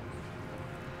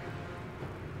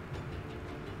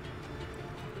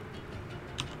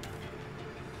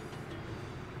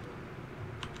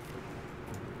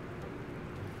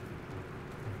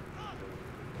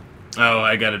 Oh,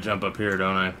 I gotta jump up here,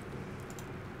 don't I?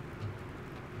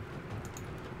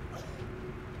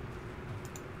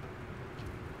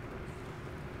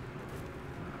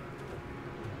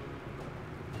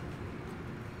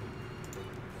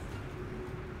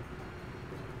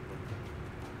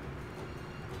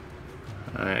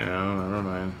 Alright, no, never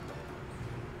mind.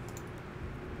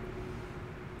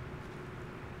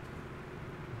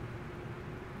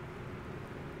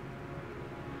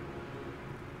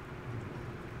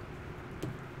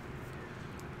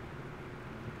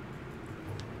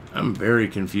 I'm very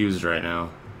confused right now.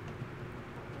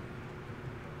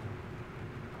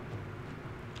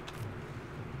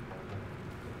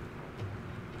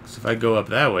 So if I go up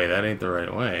that way, that ain't the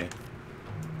right way.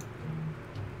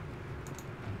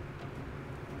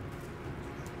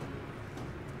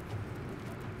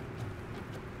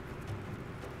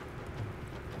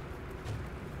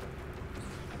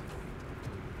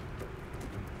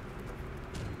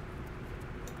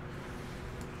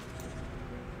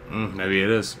 Maybe it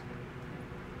is.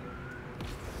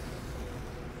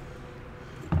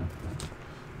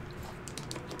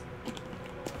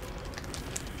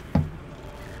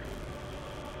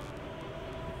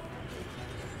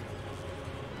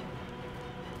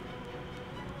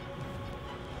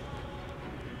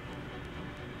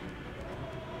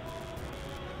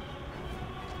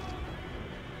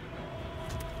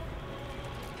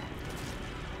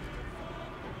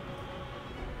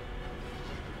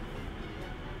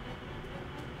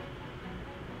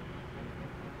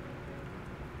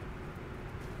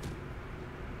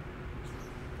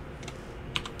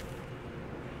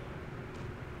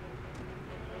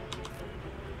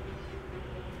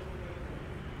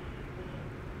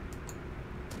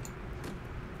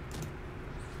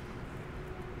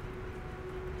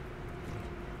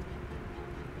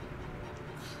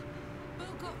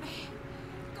 Bill got me.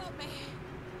 Got me.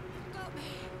 Got me.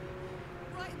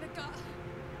 Right in the gut.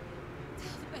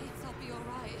 Tell the Bates I'll be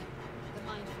alright. The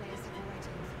mind flayers have already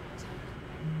informed her.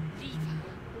 Leave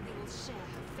her, or we will share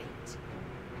her fate.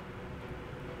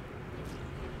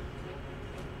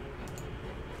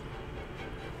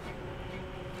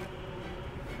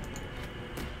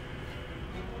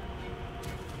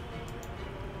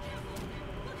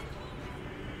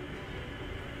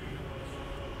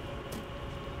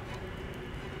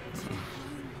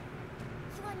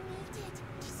 You are needed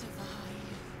To survive.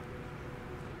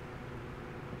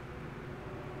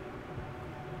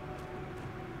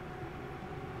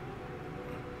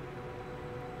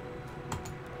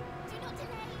 Do not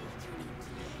delay. You need to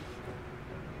leave.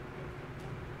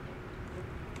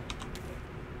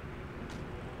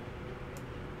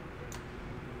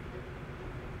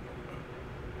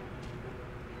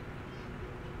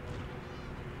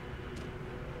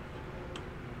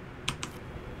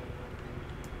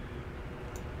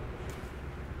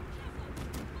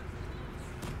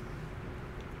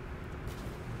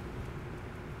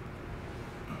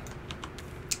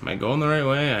 Am I going the right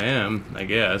way? I am, I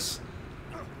guess.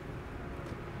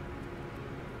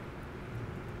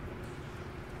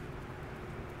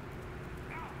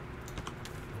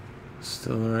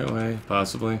 Still the right way?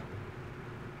 Possibly.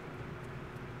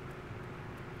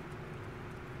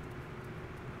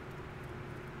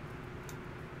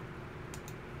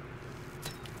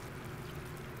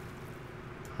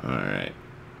 Alright.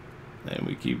 And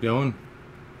we keep going.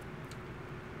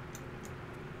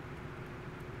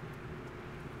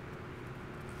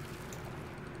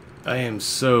 I am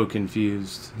so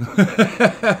confused.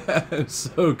 I'm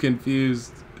so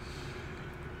confused.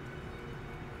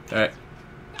 Alright.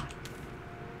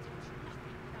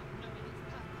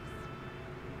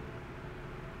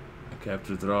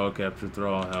 Capture thrall,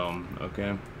 helm.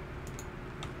 Okay. The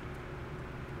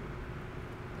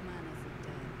man isn't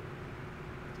dead.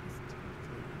 He's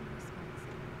totally unresponsive.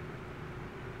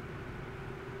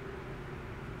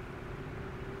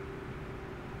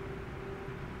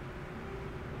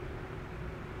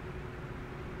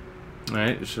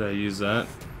 Alright, should I use that?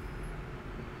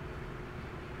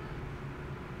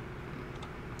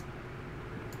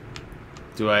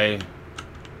 Do I...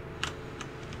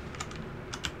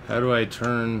 How do I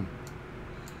turn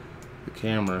the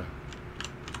camera?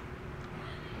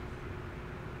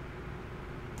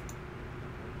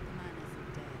 The man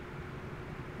isn't dead.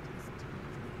 He's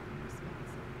totally unresponsive.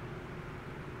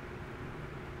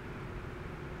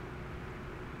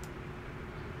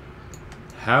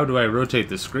 How do I rotate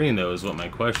the screen, though, is what my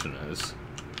question is.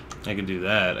 I can do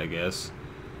that, I guess.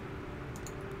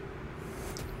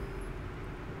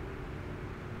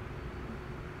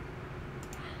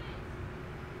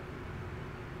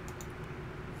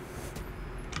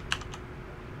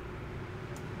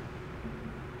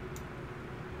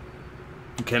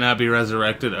 Cannot be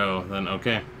resurrected? Oh, then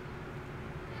okay.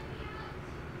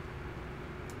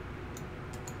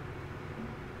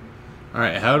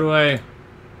 Alright, how do I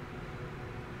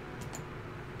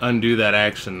undo that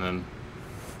action then?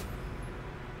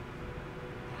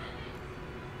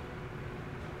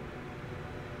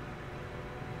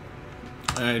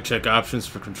 Alright, check options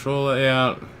for control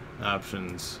layout.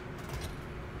 Options.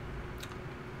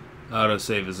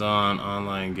 Autosave is on.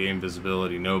 Online game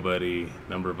visibility, nobody.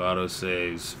 Number of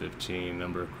autosaves, 15.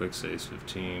 Number of quick saves,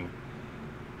 15.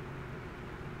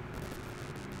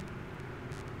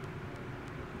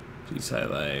 Piece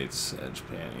highlights, edge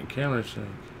panning, camera check.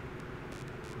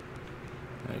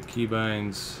 Alright,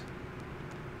 keybinds.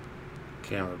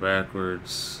 Camera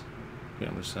backwards.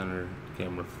 Camera center.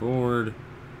 Camera forward.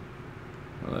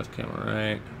 Left, camera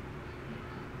right.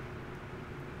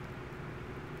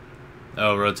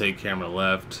 Oh, rotate camera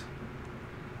left.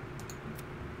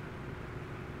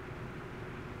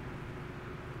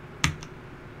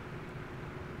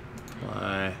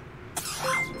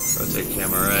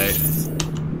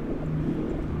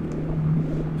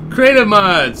 Creative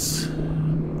Mods!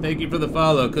 Thank you for the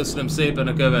follow. Köszönöm szépen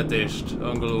a követést.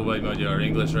 Angolul vagy magyar,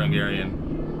 English or Hungarian.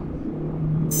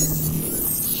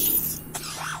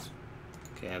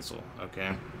 Cancel.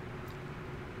 Okay.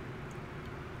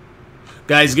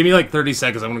 Guys, give me like 30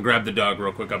 seconds. I'm gonna grab the dog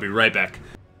real quick. I'll be right back.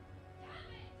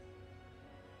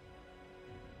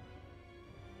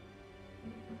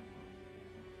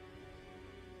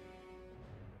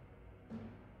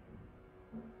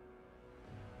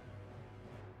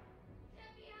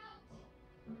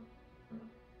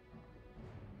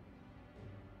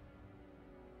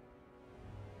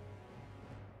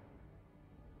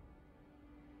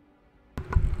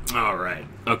 Alright.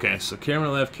 Okay, so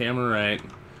camera left, camera right.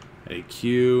 A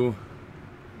Q.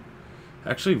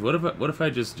 Actually, what if I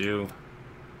just do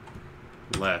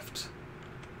left?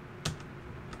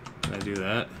 Can I do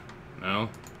that? No.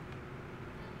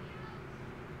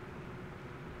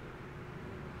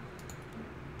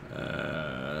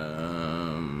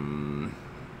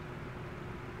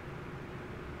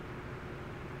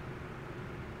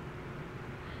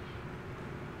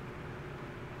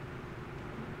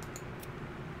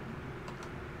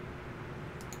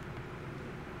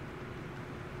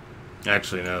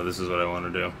 Actually, no, this is what I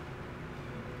want to do.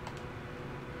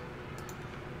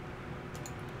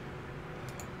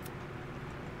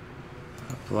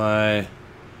 Apply.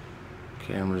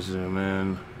 Camera zoom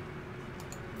in.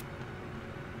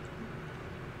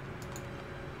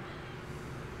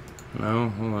 No,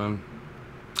 hold on.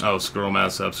 Oh, scroll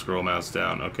mouse up, scroll mouse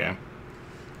down. Okay.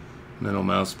 Middle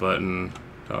mouse button.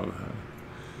 Oh.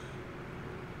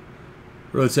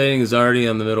 Rotating is already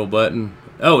on the middle button.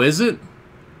 Oh, is it?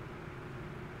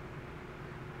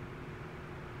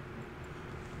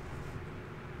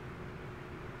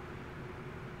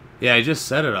 Yeah, I just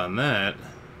set it on that.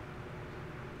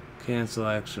 Cancel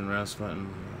action, mouse button.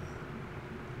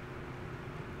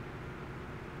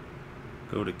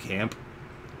 Go to camp.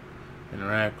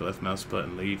 Interact, left mouse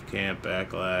button, leave camp,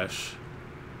 backlash.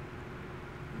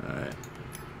 Alright.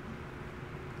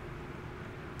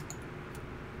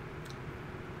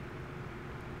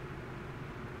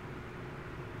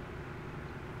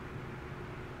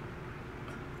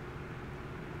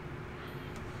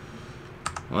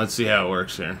 Let's see how it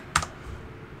works here.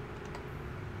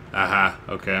 Aha,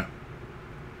 okay.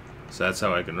 So that's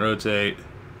how I can rotate.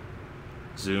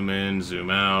 Zoom in, zoom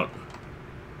out.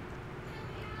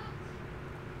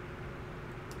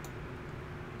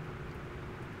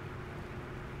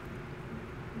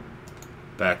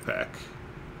 Backpack.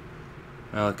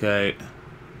 Malachite.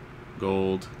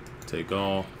 Gold. Take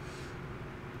all.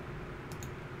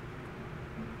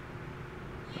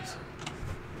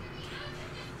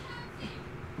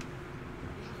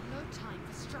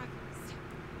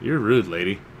 You're rude,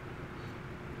 lady.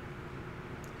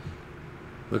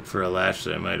 Look for a latch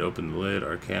that might open the lid.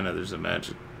 Arcana, there's a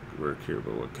magic work here,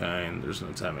 but what kind? There's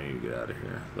no time I need to get out of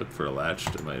here. Look for a latch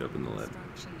that might open the lid.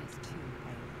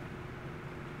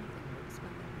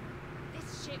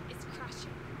 This ship is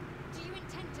crashing. Do you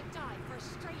intend to die for a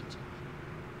stranger?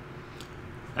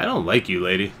 I don't like you,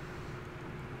 lady.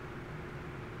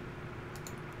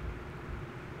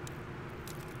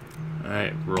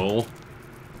 Alright, roll.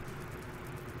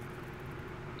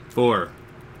 4.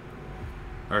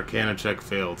 Arcana check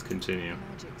failed. Continue.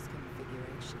 Magic's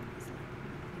configuration is like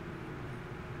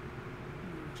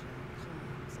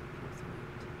climbs up your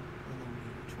throat, the longer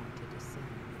you try to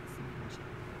discern its magic.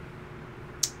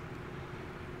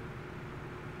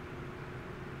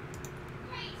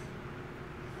 Great!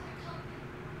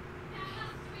 There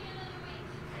has to be another way.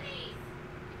 Please!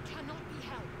 It cannot be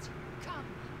helped. Come.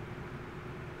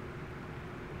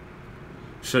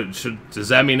 Does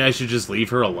that mean I should just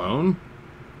leave her alone?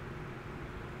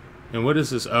 And what is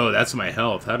this? Oh, that's my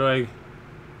health. How do I...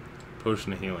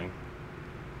 Potion of healing.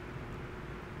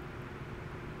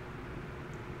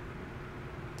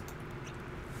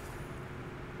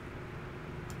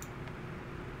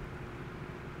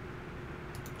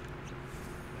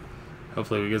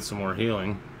 Hopefully we get some more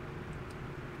healing.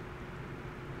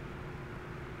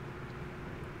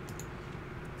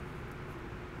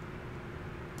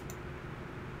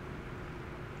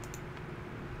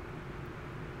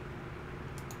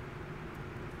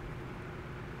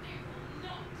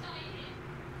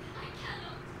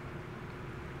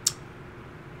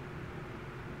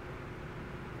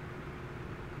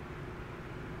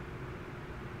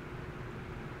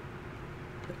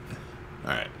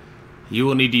 Alright. You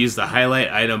will need to use the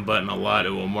highlight item button a lot.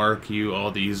 It will mark you all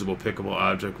the usable pickable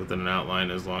object within an outline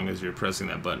as long as you're pressing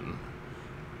that button.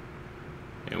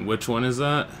 And which one is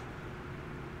that?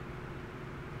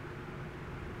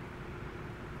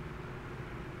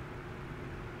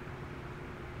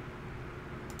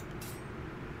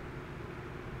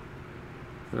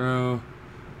 Throw.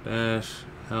 Dash.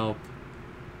 Help.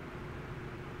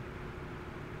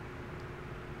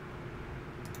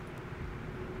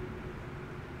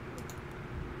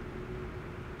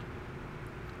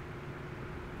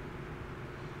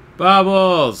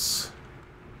 Bubbles!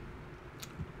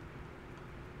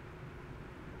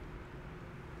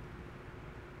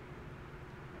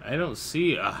 I don't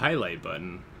see a highlight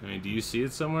button. I mean, do you see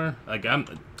it somewhere? Like,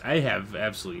 I have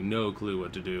absolutely no clue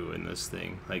what to do in this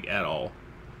thing. Like, at all.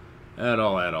 At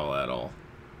all, at all, at all.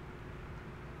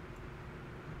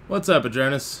 What's up,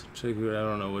 Adrenis? Check it, I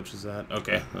don't know which is that.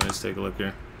 Okay, let's take a look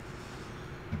here.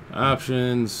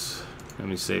 Options. Let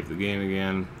me save the game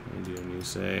again. Let me do a new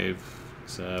save.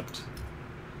 Accept.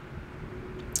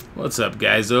 What's up,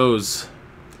 guys-os?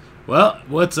 Well,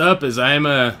 what's up is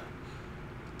I'm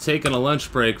taking a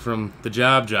lunch break from the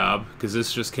job because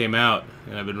this just came out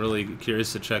and I've been really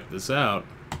curious to check this out.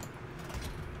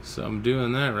 So I'm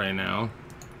doing that right now.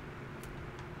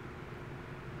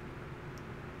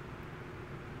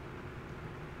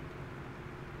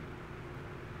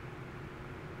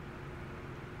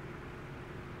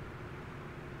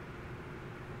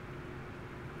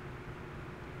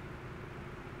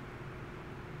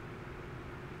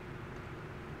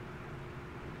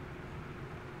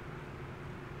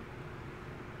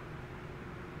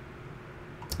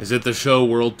 Is it the show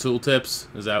world tooltips?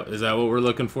 Is that what we're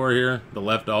looking for here? The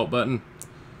left alt button?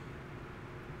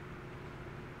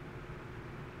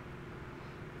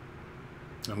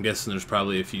 I'm guessing there's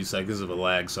probably a few seconds of a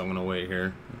lag, so I'm gonna wait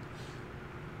here.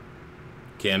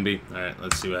 Can be. Alright,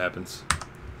 let's see what happens.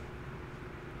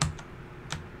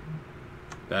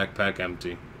 Backpack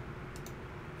empty.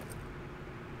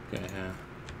 Okay, yeah.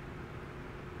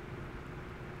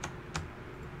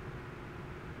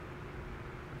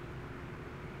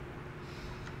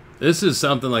 This is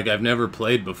something like I've never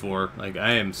played before. Like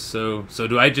I am so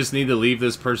do I just need to leave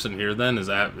this person here then? Is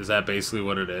that basically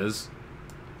what it is?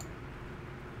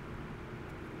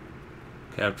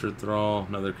 Captured thrall,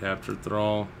 another captured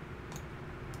thrall.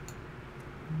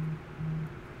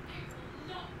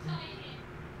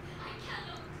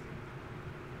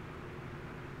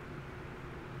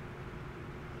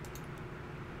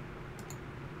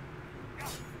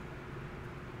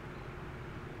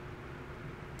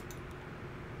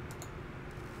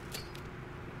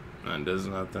 That does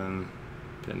nothing.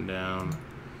 Pin down.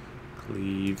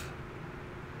 Cleave.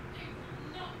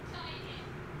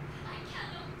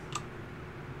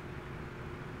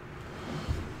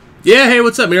 Yeah, hey,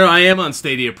 what's up, Miro? I am on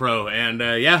Stadia Pro, and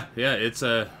yeah,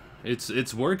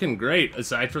 it's working great.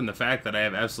 Aside from the fact that I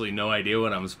have absolutely no idea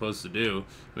what I'm supposed to do.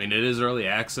 I mean, it is early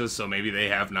access, so maybe they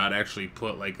have not actually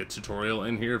put like a tutorial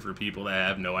in here for people that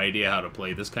have no idea how to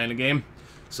play this kind of game.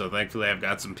 So thankfully I've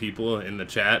got some people in the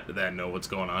chat that know what's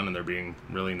going on and they're being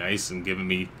really nice and giving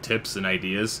me tips and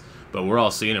ideas. But we're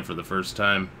all seeing it for the first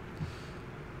time.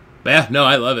 But yeah, no,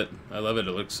 I love it. I love it.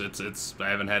 It looks, I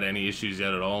haven't had any issues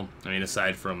yet at all. I mean,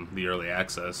 aside from the early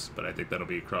access, but I think that'll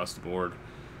be across the board.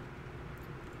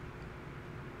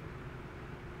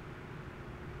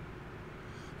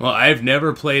 Well, I've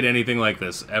never played anything like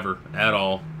this, ever, at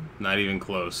all. Not even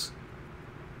close.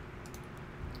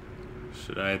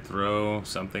 Should I throw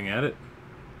something at it?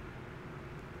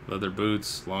 Leather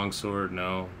boots, longsword,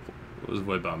 no. What does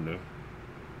Void Bomb do?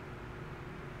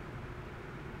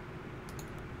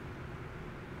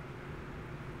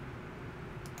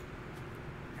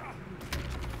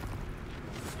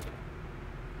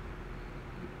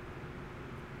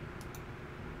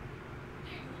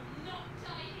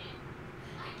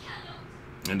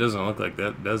 It doesn't look like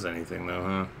that does anything though,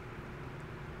 huh?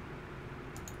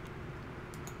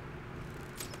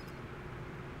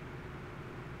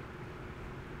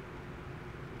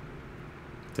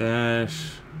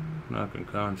 Dash, knock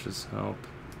unconscious, help.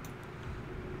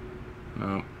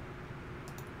 No.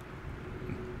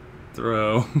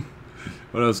 Throw.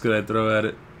 What else could I throw at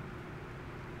it?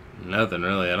 Nothing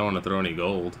really. I don't want to throw any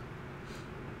gold.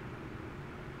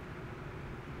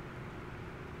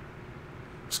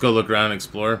 Just go look around and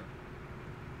explore.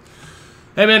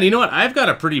 Hey man, you know what? I've got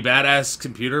a pretty badass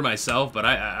computer myself, but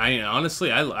I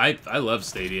honestly I love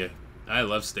Stadia. I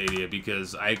love Stadia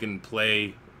because I can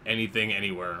play anything,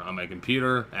 anywhere. On my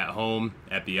computer, at home,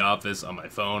 at the office, on my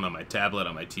phone, on my tablet,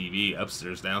 on my TV,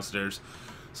 upstairs, downstairs.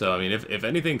 So, I mean, if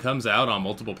anything comes out on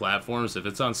multiple platforms, if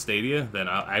it's on Stadia, then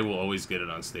I will always get it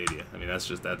on Stadia. I mean,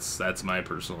 that's my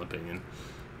personal opinion.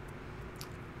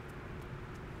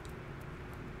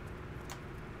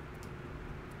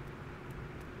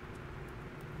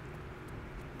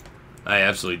 I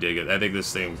absolutely dig it. I think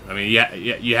this thing, I mean, yeah,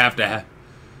 you have to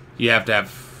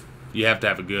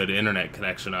have a good internet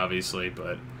connection, obviously,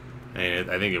 but I mean,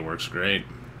 I think it works great.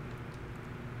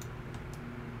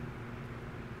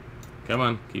 Come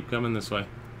on, keep coming this way.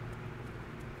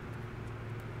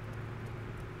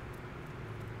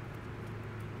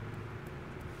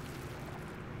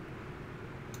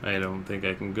 I don't think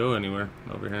I can go anywhere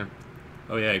over here.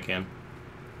 Oh yeah, I can.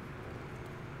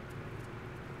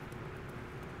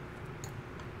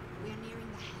 We're nearing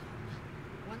the helm.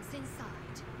 Once inside,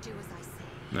 do as I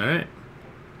say. Alright.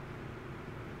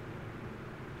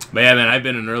 But yeah, man, I've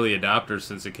been an early adopter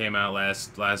since it came out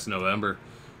last November.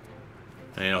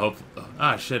 And, you know, hope.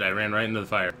 Ah, shit! I ran right into the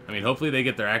fire. I mean, hopefully they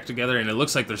get their act together, and it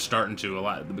looks like they're starting to. A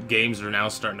lot. The games are now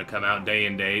starting to come out day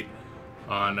and date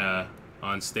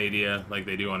on Stadia, like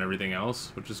they do on everything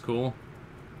else, which is cool.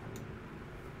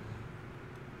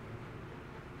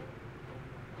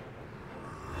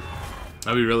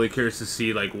 I'll be really curious to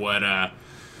see like what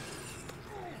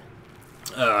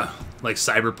like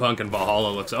Cyberpunk and Valhalla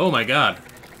looks. Oh my god!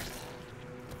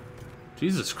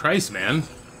 Jesus Christ, man!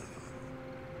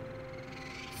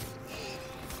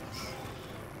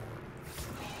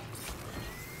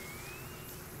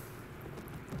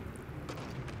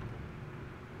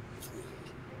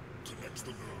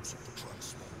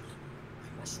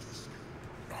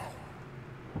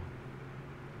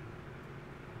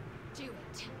 Do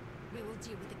it. We will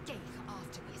deal with the gate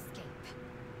after we escape.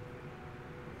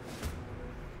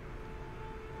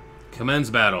 Commence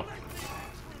battle.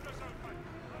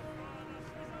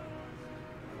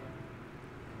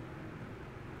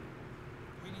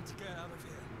 We need to get out of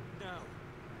here now.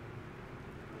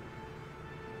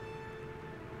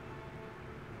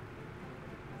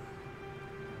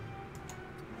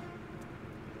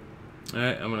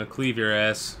 Alright, I'm gonna cleave your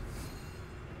ass.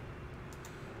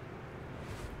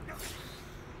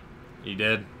 You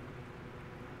dead?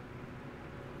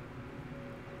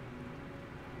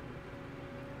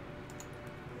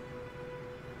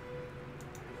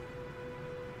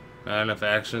 Not enough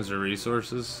actions or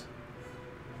resources?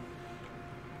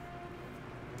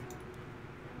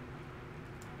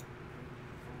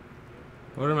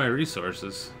 What are my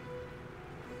resources?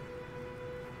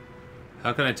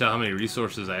 How can I tell how many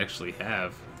resources I actually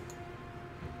have?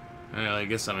 Alright, I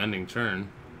guess I'm ending turn.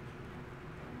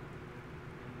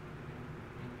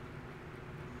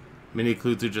 Mini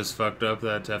Clutha just fucked up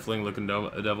that Tiefling looking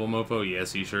devil mofo?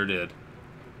 Yes, he sure did.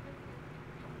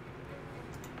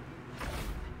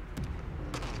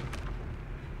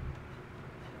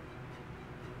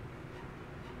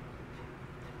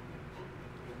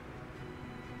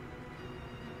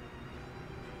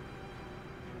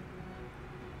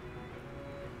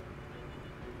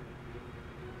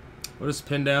 What does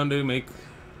pin down do? Make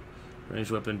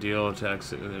ranged weapon deal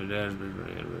attacks.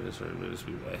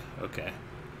 Okay.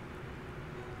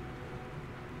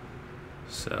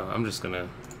 So I'm just gonna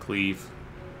cleave.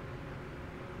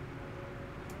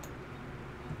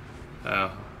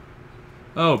 Oh.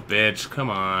 Oh, bitch, come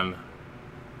on.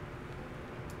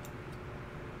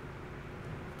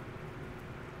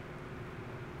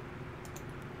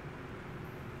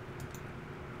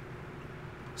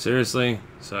 Seriously?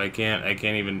 So I can't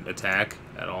even attack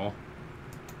at all?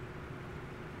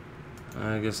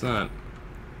 I guess not.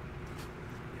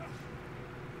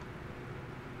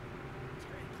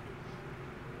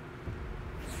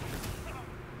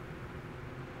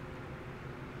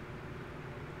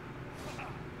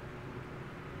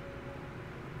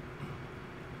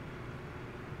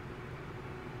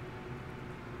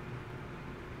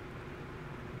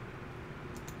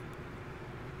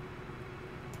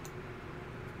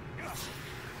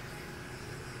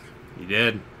 You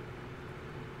did?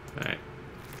 Alright.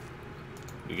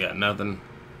 You got nothing.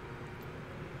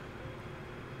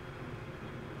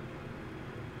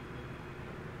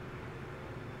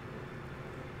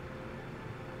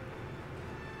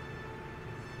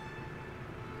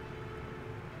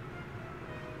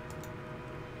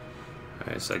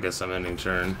 Alright, so I guess I'm ending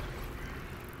turn.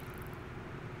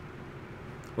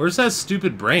 Where's that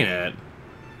stupid brain at?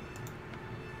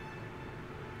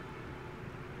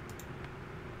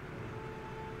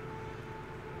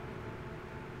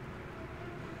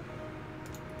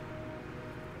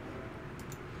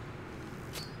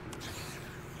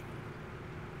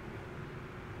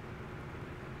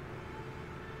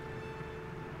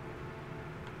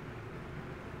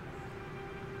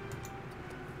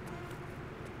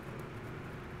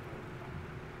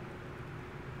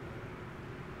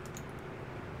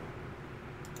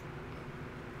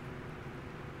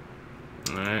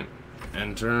 Alright,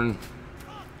 end turn.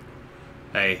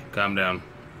 Hey, calm down.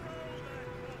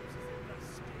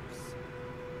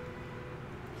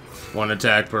 One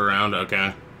attack per round,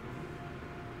 okay.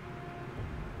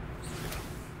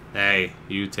 Hey,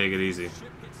 you take it easy. Ship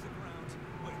hits the ground.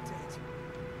 We're dead.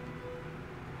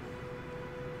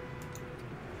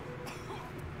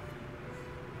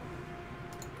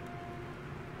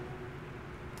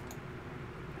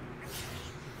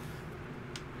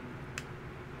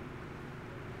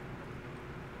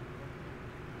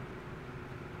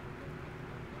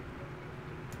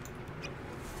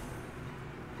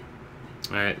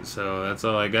 Alright, so that's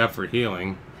all I got for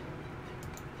healing.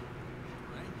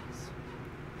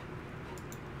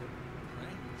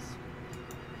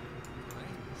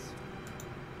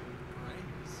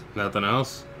 Nothing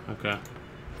else? Okay.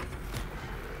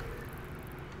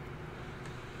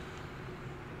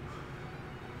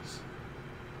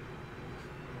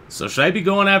 So should I be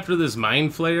going after this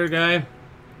Mind Flayer guy?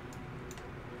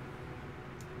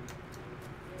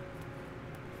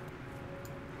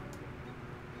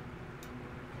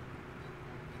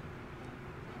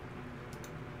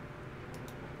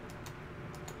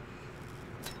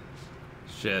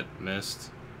 Shit, missed.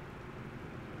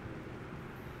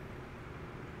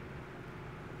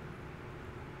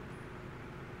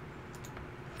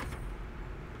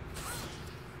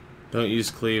 Don't use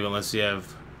cleave unless you have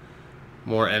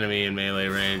more enemy in melee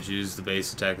range. Use the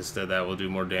base attack instead. That will do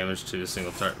more damage to a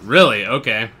single target. Really?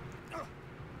 Okay.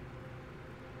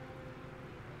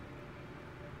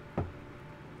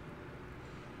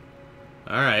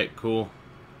 Alright, cool.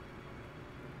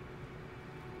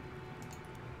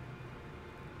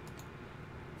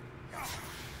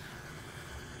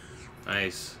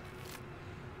 Nice.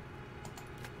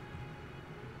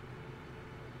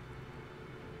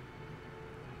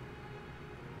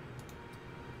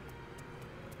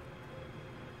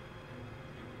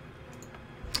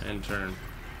 And turn.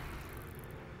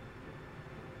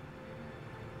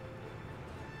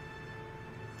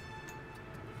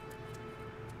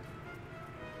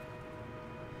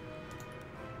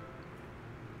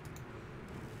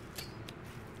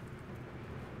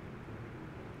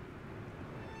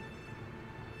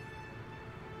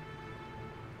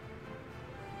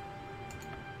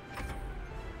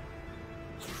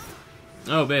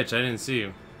 Oh, bitch, I didn't see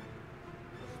you.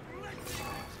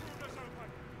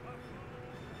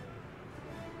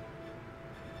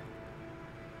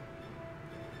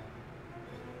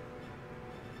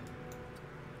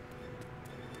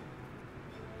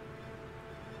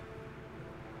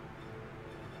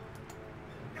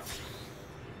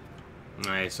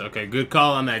 Nice. Okay, good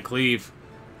call on that cleave.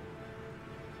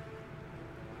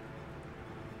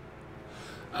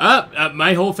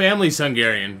 My whole family's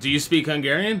Hungarian. Do you speak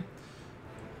Hungarian?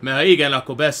 Mert ha igen,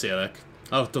 akkor beszélek.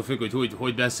 Attól függ,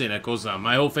 hogy beszélnek hozzám.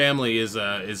 My whole family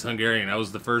is Hungarian. I was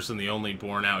the first and the only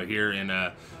born out here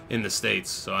in the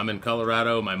States. So I'm in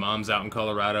Colorado, my mom's out in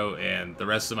Colorado, and the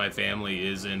rest of my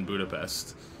family is in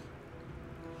Budapest.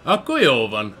 Akkor jó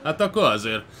van. Hát akkor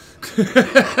azért.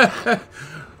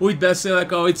 Úgy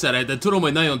beszélek, ahogy szeret. De tudom,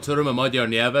 hogy nagyon töröm a magyar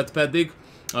nyelvet pedig.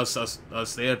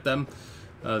 Azt értem.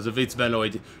 Az a vicc benne,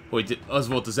 hogy az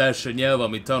volt az első nyelv,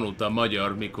 amit tanultam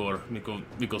magyar,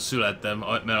 mikor születtem,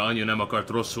 mert anyu nem akart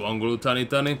rosszul angolul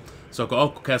tanítani. Szóval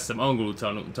akkor kezdtem angolul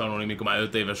tanulni, mikor már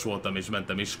 5 éves voltam és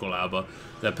mentem iskolába.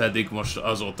 De pedig most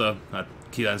azóta, hát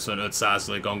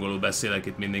 95% angolul beszélek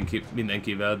itt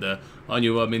mindenkivel, de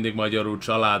anyuval mindig magyarul,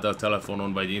 családdal,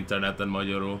 telefonon vagy interneten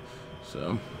magyarul. So.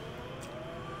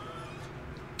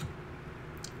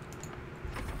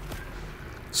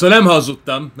 Szóval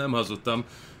nem hazudtam.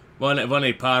 Van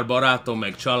egy pár barátom,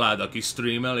 meg család, aki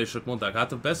streamel, és ott mondták, hát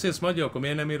ha beszélsz magyar, akkor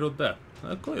miért nem írod be?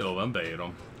 Akkor jó van,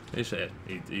 beírom. És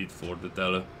így fordult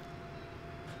elő.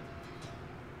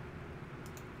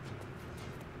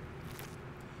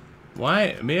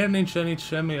 Miért nincsen itt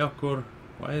semmi akkor?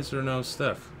 Why is there no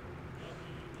stuff?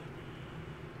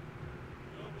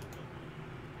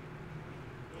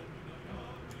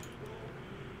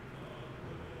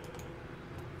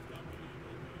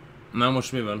 Na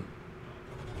most mi van?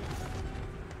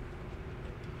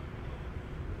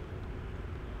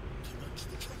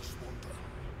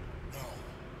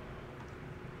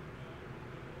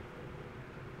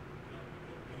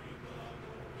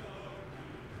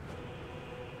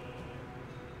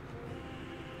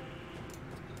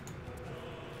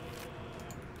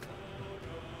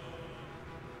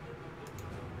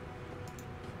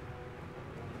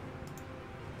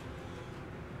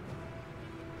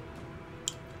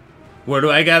 Where do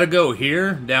I gotta go?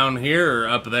 Here? Down here? Or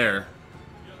up there?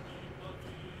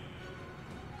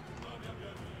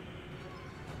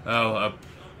 Oh, up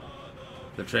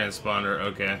the transponder,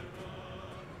 okay.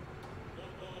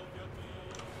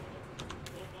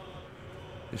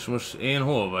 És most én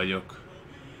hol vagyok?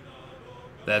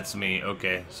 That's me,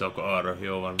 okay. So akkor arra,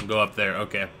 jó van. Go up there,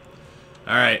 okay.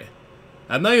 Alright.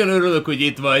 Hát nagyon örülök, hogy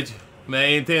itt vagy,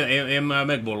 mert én már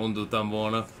megbolondultam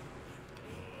volna.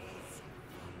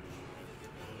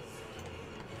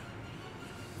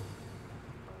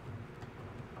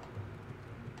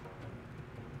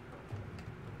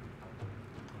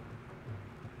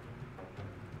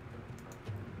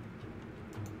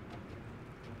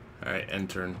 Alright, end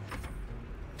turn.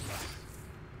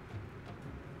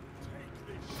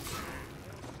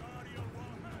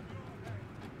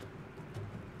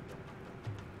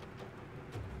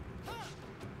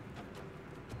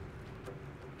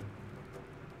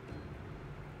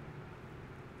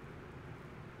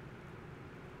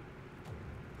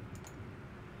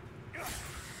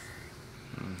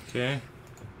 Okej.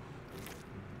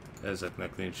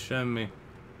 Ezeknek nincs semmi.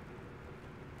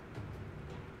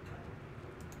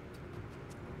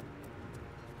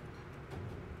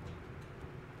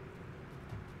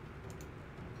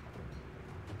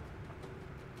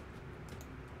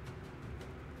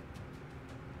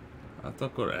 Hát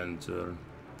akkor enter.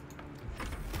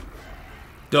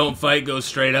 Don't fight, go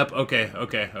straight up. Okay,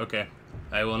 okay, okay.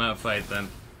 I will not fight then.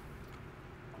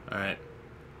 Alright.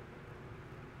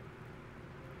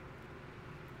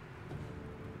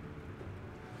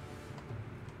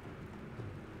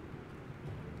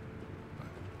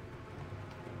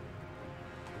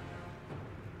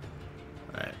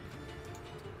 Alright.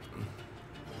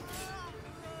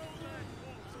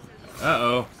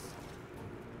 Uh-oh.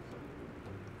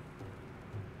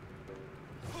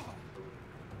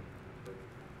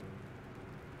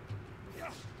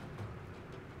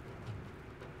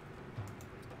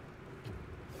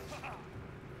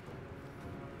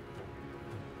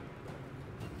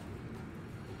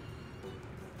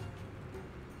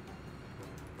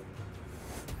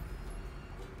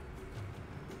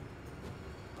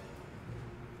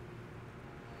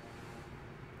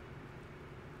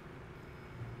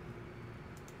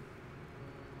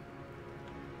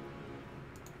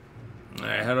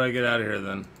 Alright, how do I get out of here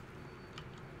then?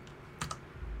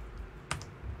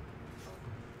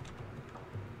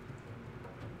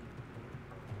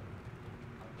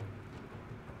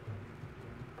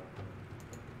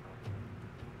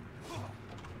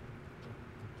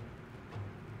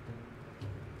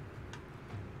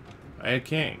 I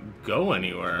can't go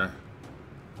anywhere.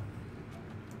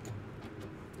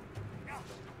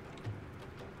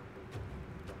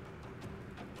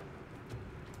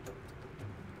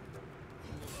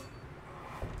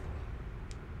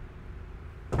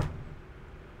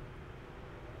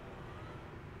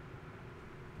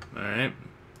 Alright.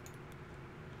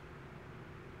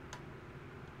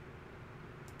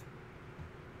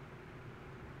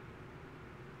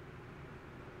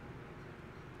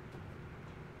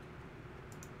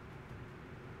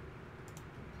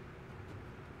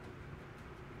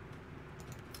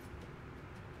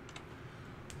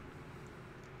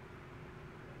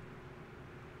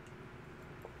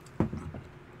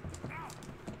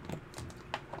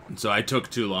 So I took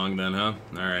too long then, huh?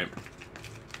 Alright.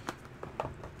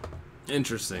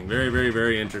 Interesting. Very, very,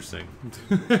 very interesting.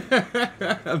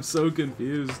 I'm so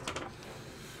confused.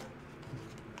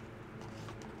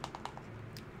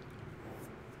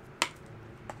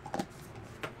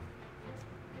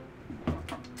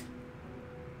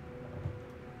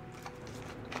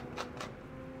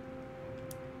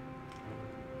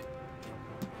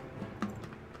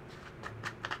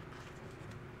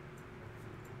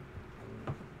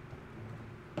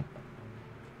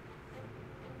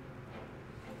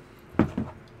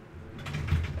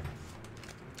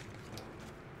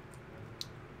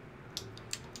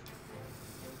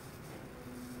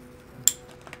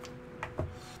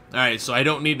 Alright, so I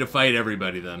don't need to fight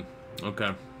everybody then. Okay.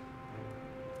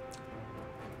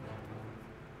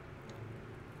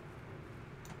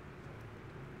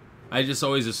 I just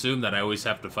always assume that I always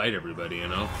have to fight everybody, you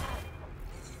know?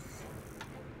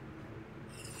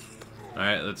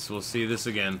 Alright, we'll see this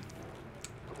again.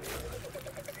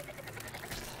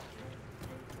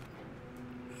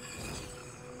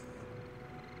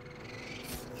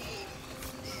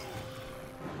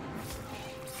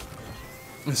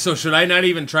 So should I not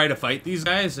even try to fight these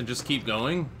guys and just keep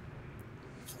going?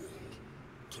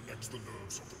 Connect the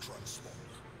nerves of the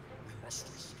transponder. We must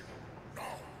escape now.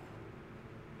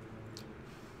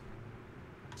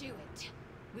 Do it.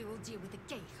 We will deal with the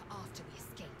gate after we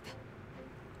escape.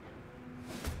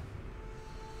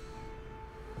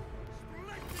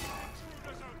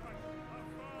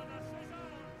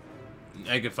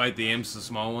 I could fight the imps, the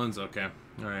small ones? Okay.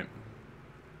 Alright.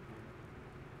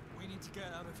 We need to get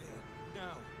out of here.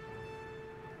 Now.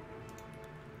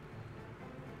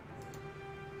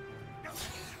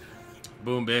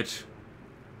 Boom, bitch.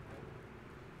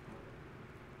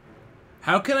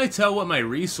 How can I tell what my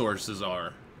resources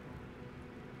are?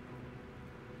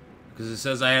 Because it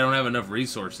says I don't have enough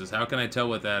resources. How can I tell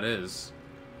what that is?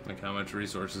 Like how much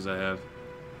resources I have.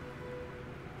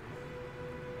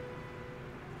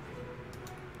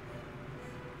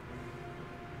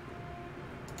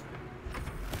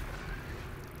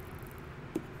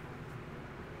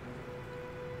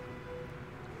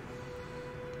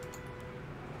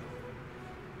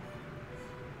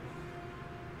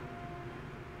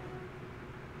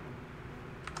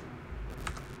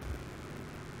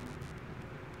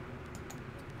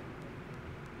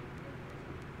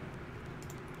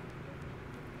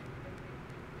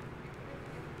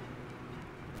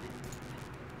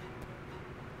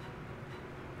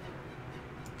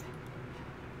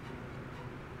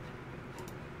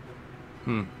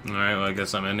 Alright, well, I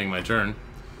guess I'm ending my turn.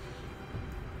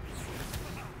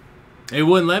 It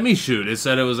wouldn't let me shoot. It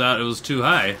said it was out. It was too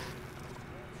high.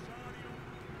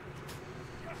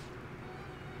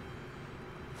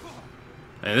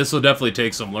 And this will definitely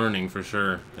take some learning for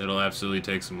sure. It'll absolutely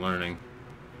take some learning.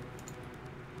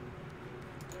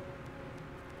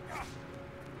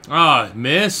 Ah, oh,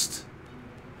 missed.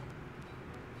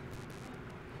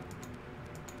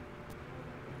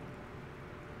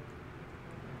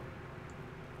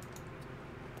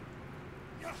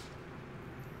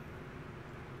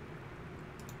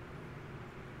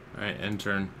 Alright, end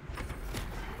turn.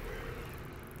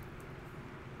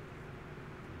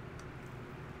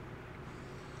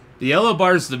 The yellow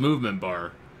bar is the movement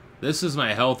bar. This is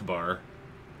my health bar.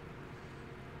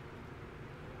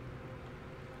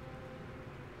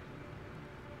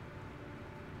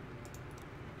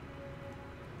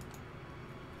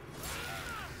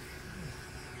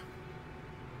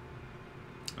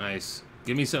 Nice.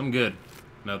 Give me something good.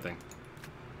 Nothing.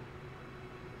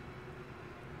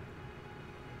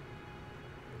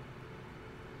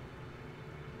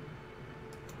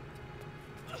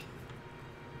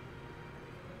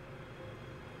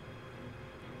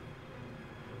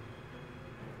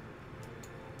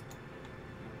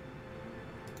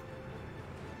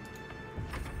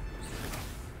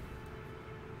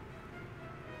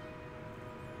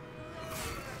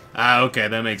 Ah, okay,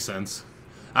 that makes sense.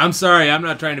 I'm sorry, I'm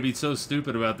not trying to be so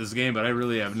stupid about this game, but I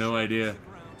really have no idea.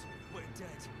 We're dead.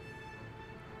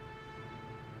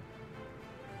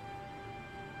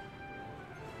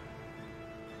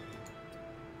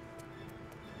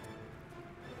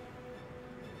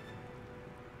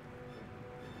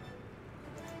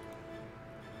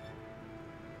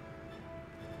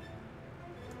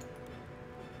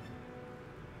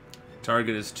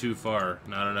 Target is too far,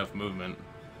 not enough movement.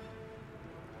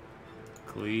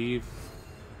 Cleave.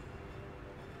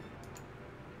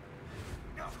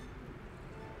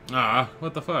 Ah,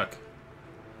 what the fuck?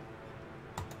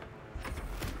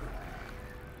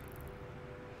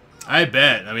 I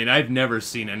bet. I mean, I've never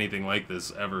seen anything like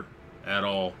this ever. At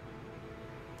all.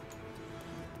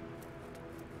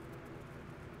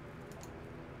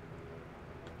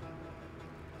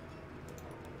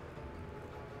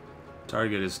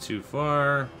 Target is too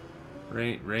far.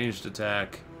 Ranged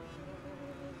attack.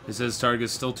 It says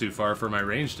target's still too far for my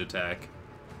ranged attack.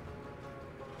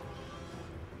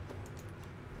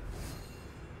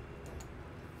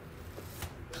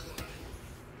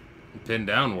 Pin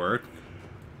down work.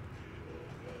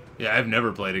 Yeah, I've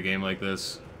never played a game like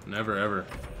this. Never, ever.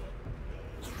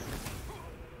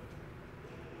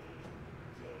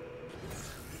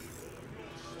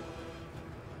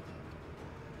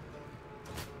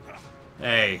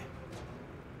 Hey.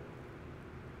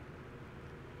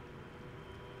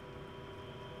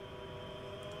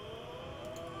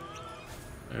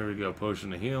 There we go,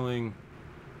 potion of healing.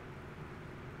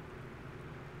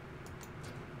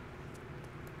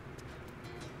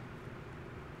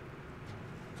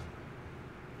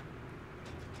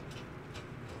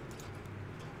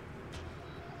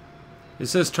 It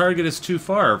says target is too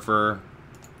far for...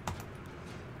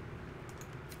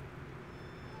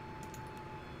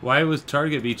 Why would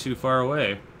target be too far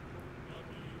away?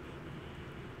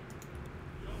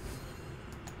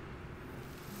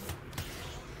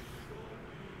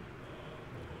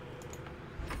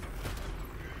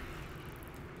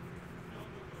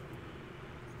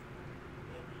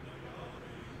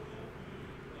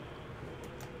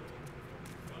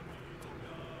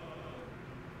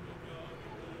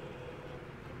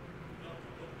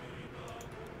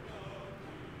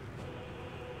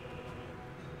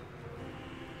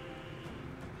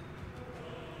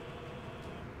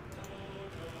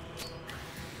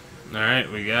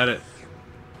 Alright, we got it.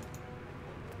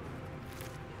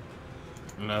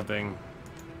 Nothing.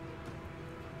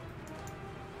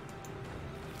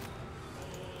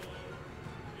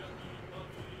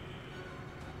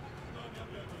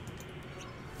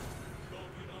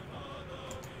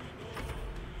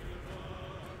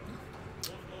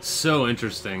 So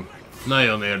interesting.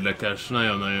 Nagyon érdekes,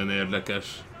 nagyon-nagyon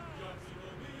érdekes.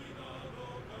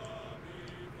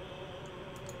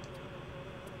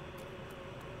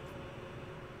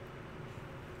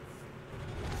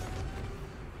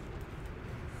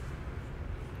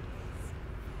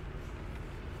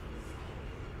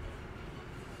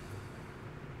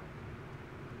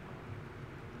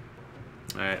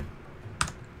 Alright.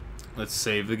 Let's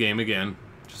save the game again,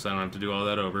 just so I don't have to do all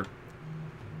that over.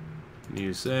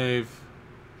 New save.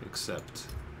 Accept.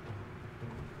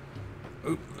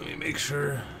 Oop, let me make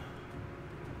sure.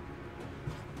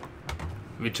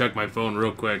 Let me check my phone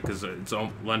real quick, because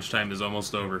lunchtime is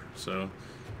almost over, so...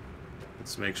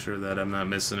 Let's make sure that I'm not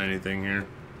missing anything here.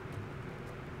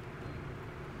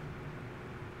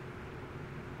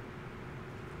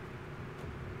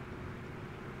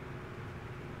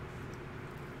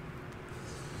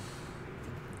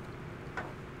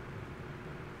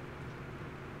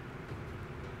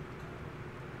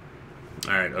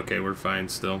 Alright, okay, we're fine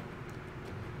still.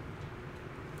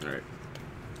 Alright.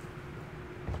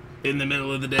 In the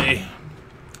middle of the day.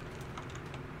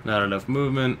 Not enough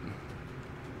movement.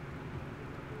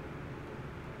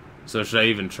 So should I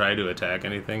even try to attack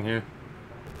anything here?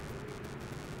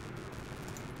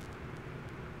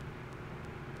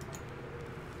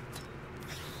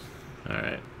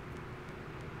 Alright.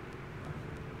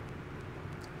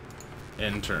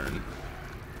 End turn.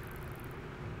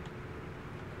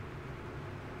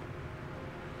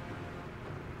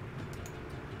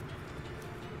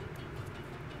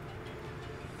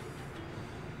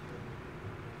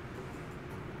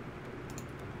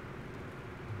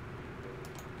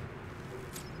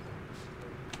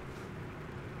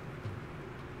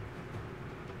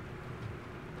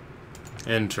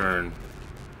 End turn.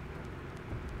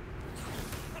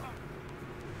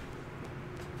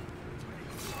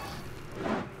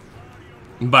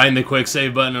 Buying the quick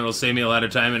save button, it'll save me a lot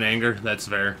of time and anger. That's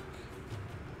fair.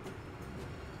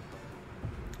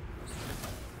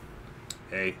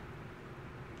 Hey.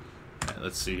 Right,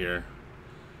 let's see here.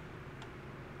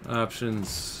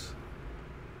 Options.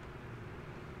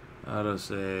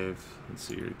 Autosave. Let's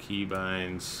see here.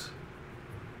 Keybinds.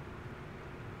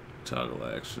 Toggle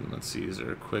action. Let's see, is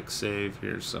there a quick save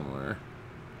here somewhere?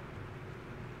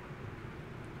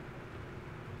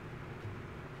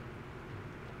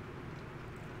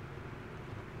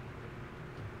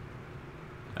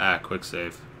 Ah, quick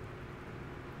save.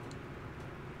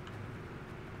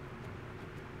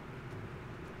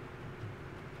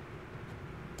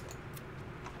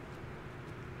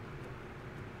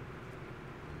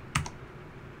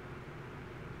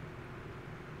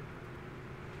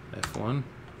 F1.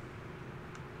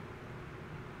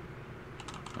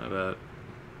 How about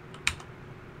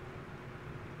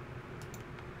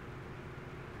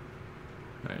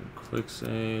alright, quick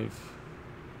save.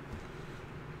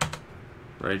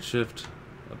 Right shift,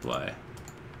 apply.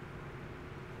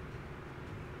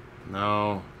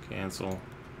 No, cancel.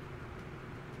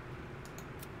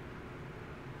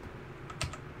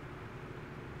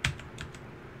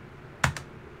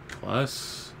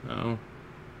 Plus, no.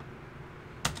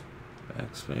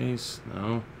 Backspace,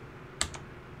 no.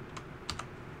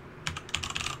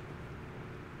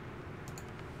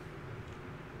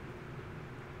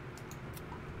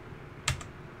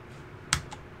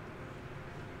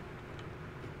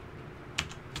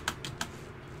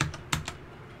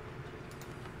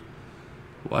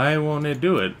 Why won't it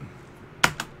do it?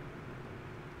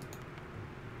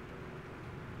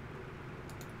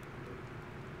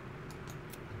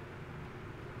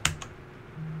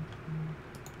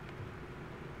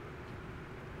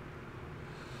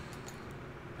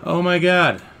 Oh my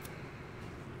God.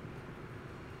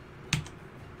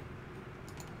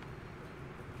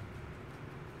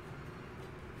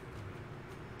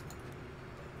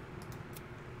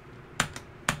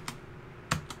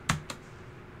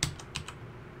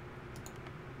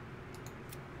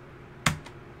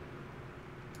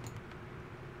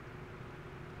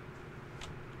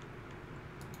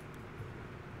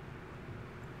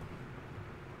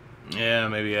 Yeah,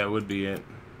 maybe that would be it.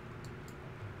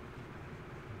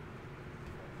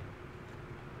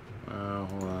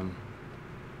 Hold on.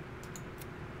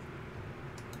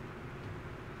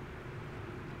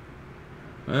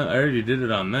 Well, I already did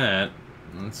it on that.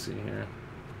 Let's see here.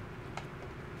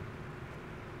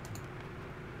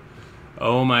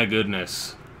 Oh my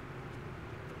goodness.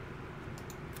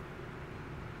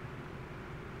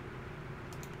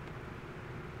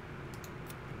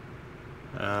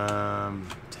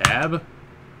 Tab,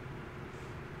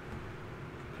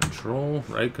 control,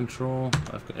 right control,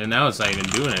 left, and now it's not even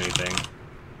doing anything.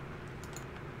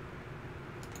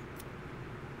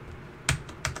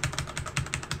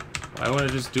 Why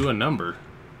wouldn't it just do a number?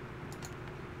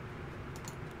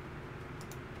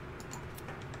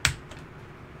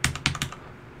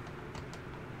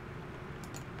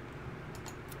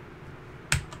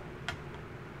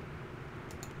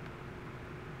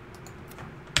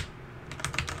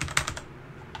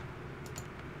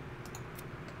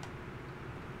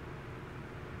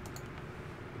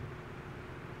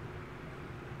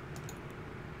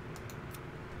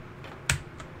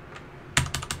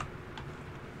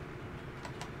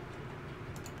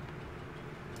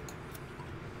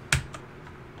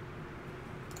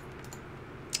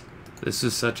 This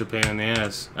is such a pain in the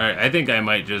ass. Alright, I think I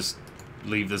might just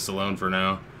leave this alone for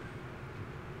now.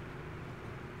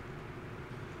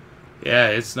 Yeah,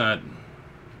 it's not.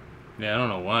 Yeah, I don't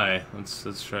know why.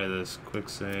 Let's try this. Quick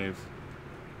save.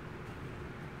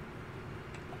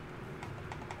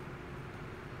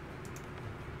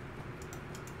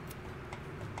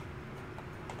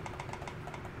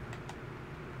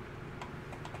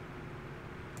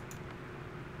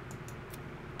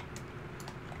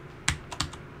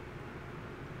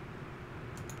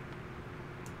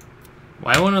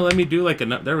 Why won't it let me do like a...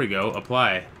 There we go.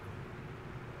 Apply.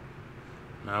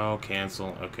 No,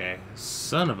 cancel. Okay.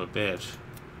 Son of a bitch.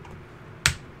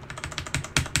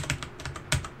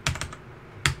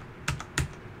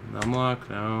 Unlock,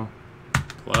 no.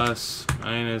 Plus,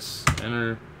 minus,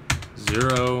 enter,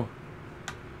 0.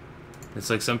 It's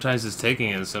like sometimes it's taking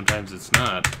it and sometimes it's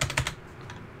not.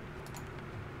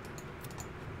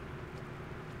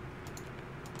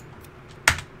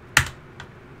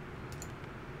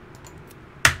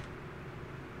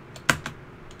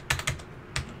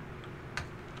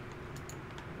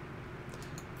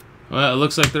 Well, it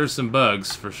looks like there's some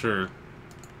bugs, for sure.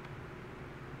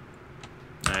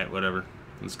 Alright, whatever.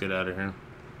 Let's get out of here.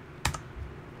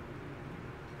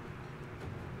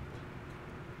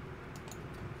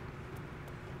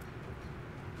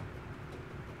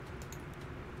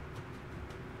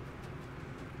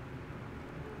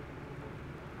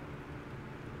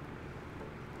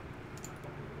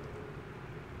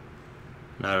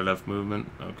 Not enough movement,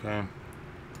 okay.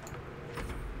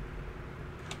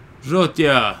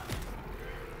 Zsotya!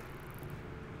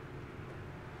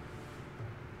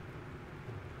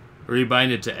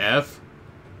 Rebind it to F?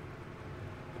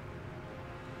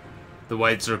 The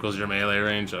white circle's your melee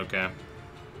range? Okay.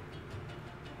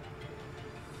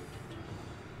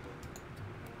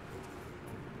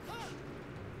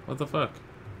 What the fuck?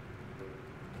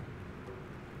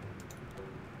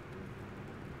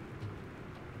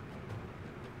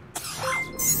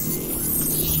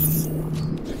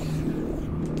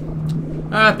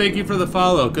 Ah, thank you for the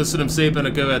follow. Köszönöm szépen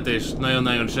a követést.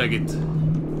 Nagyon-nagyon segít.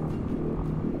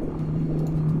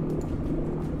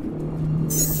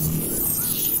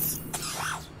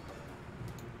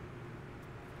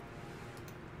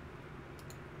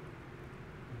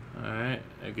 Alright,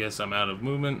 I guess I'm out of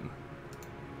movement.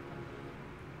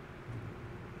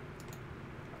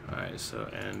 Alright, so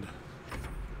end.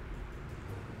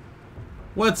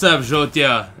 What's up,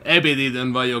 Zsotya?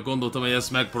 Ebédidőn vagyok, gondoltam, hogy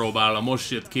ezt megpróbálom.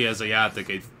 Most jött ki ez a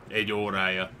játék egy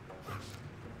órája.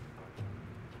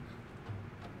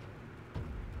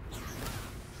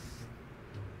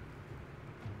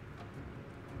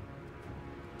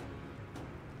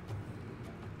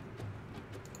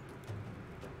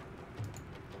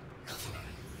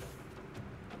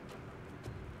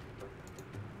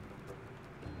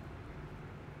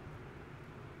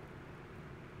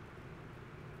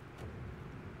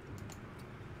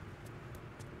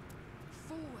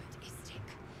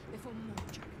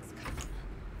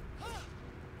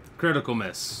 Critical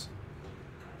miss.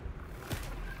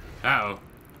 Uh-oh.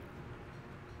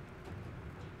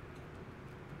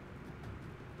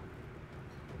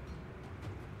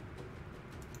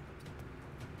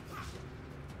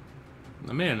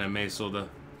 Na miért nem mész oda?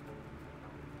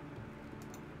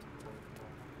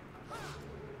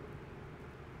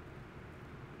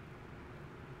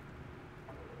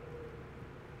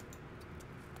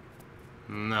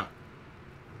 Na.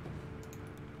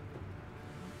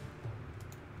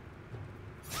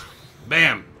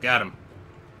 Bam! Got him.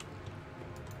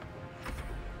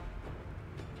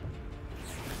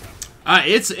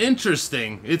 It's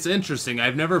interesting. It's interesting.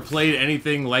 I've never played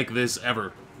anything like this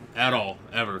ever. At all.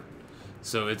 Ever.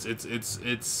 So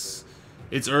it's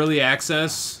early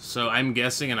access, so I'm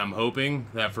guessing and I'm hoping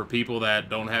that for people that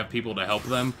don't have people to help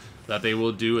them, that they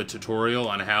will do a tutorial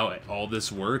on how all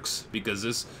this works, because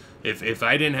this, if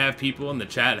I didn't have people in the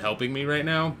chat helping me right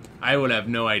now, I would have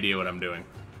no idea what I'm doing.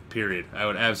 Period. I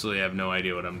would absolutely have no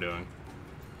idea what I'm doing.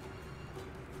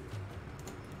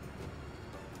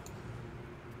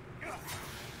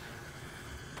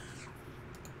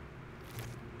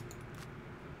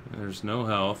 There's no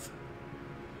health.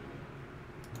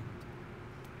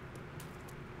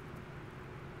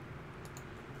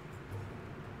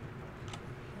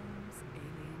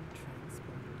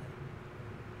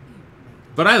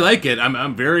 But I like it.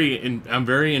 I'm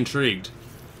very intrigued.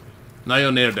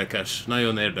 Nagyon érdekes,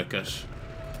 nagyon érdekes.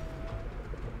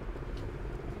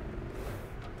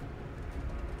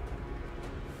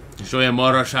 És olyan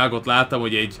marhaságot láttam,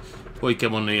 hogy hogy kell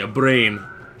mondani, a brain.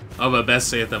 Avval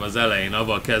beszéltem az elején,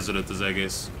 avval kezdődött az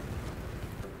egész.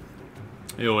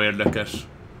 Jó, érdekes.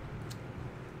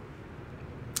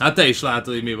 Hát te is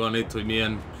látod, hogy mi van itt, hogy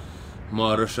milyen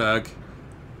marhaság.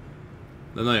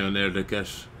 De nagyon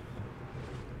érdekes.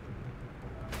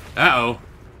 Uh-oh.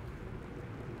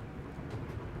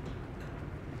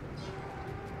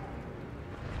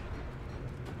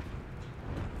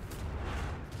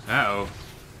 Uh-oh.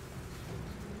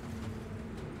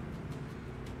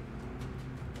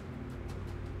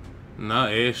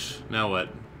 Na és? Now what?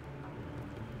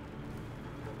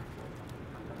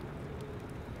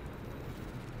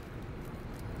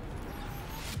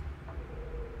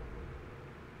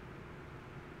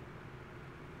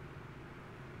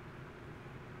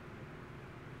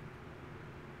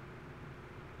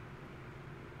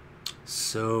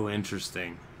 So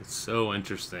interesting. It's so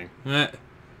interesting.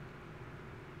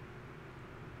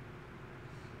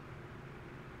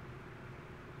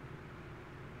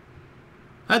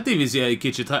 Hát divizia egy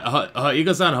kicsit, ha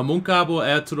igazán, ha munkából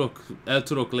el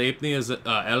tudok lépni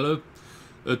előbb,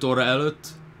 5 óra előtt,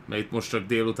 mert itt most csak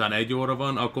délután 1 óra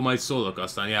van, akkor majd szólok,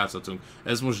 aztán játszhatunk.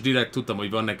 Ez most direkt tudtam, hogy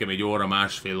van nekem egy óra,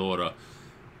 másfél óra.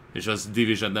 És az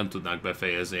Division nem tudnánk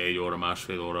befejezni 1 óra,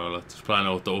 másfél óra alatt. És pláne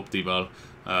ott a Optival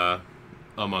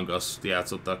Among Us-t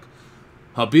játszottak.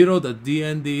 Ha bírod a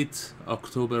D&D-t,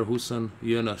 október 20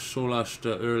 jön a Solast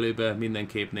Early-be,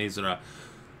 mindenképp nézz rá.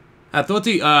 Hát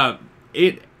Oti,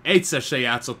 én egyszer se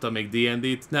játszottam még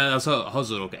D&D-t, ne, az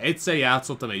hazudok. Egyszer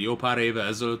játszottam egy jó pár éve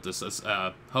ezelőtt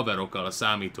haverokkal a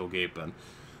számítógépen.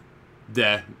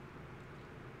 De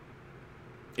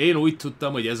én úgy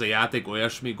tudtam, hogy ez a játék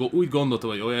olyasmi, úgy gondoltam,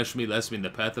 hogy olyasmi lesz, mint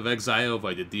a Path of Exile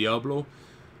vagy a Diablo.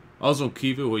 Azon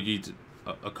kívül, hogy így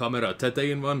a kamera a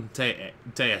tetején van,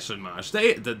 teljesen más.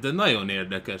 De nagyon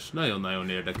érdekes, nagyon-nagyon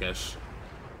érdekes.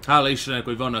 Hála Istennek,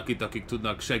 hogy vannak itt, akik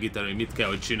tudnak segíteni, hogy mit kell,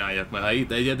 hogy csináljak. Mert ha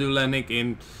itt egyedül lennék,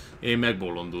 én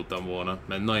megbolondultam volna.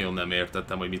 Mert nagyon nem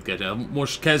értettem, hogy mit kell csinálni.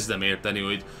 Most kezdem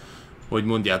érteni, hogy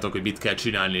mondjátok, hogy mit kell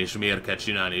csinálni, és miért kell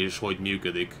csinálni, és hogy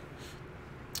működik.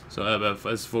 Szóval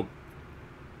ez fog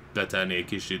betelni egy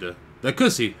kis idő. De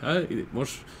köszi!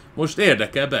 Most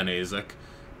érdekel, benézek.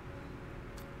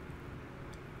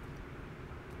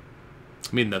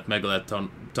 Mindent meg lehet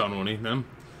tanulni, nem?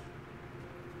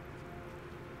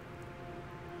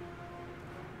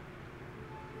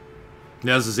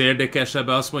 De ez az érdekes,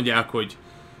 ebben azt mondják, hogy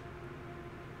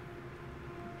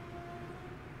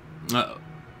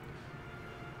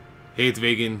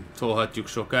hétvégén tolhatjuk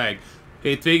sokáig.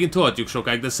 Hétvégén tolhatjuk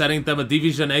sokáig, de szerintem a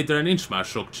Division 1-re nincs már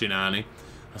sok csinálni.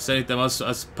 Szerintem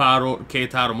az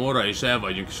 2-3 óra is el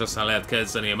vagyunk, és aztán lehet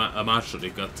kezdeni a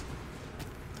másodikat.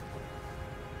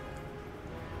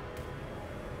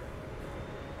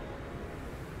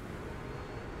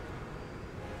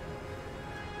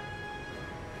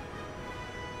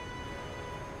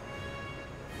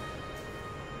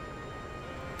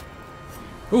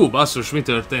 Basszus, mi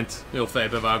történt? Jó,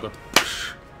 fejbe vágott.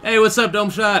 Hey, what's up,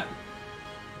 Domshot?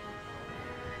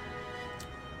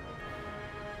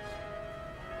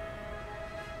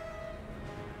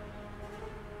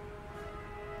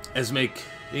 Ez még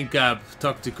inkább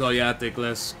taktikai játék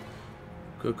lesz.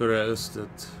 Kököre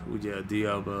összetett, ugye a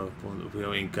Diablo,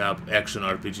 inkább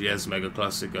action RPG, ez meg a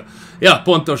klasszika. Ja,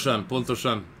 pontosan,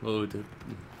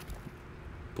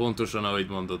 ahogy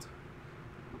mondod.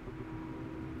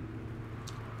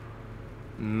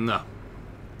 Na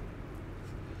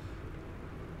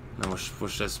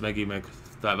most ezt megint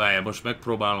várjál, most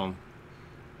megpróbálom.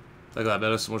 Legalább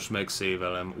először most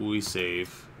megszévelem. Új save.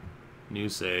 New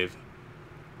save.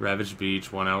 Ravage Beach,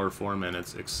 1 hour 4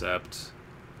 minutes, accept.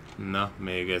 Na,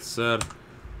 még egyszer.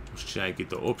 Most csináljuk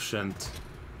itt a option-t.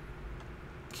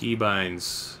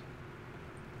 Keybinds.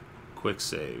 Quick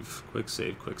save. Quick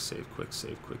save, quick save, quick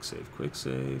save, quick save, quick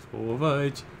save. Hol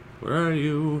vagy? Where are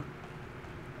you?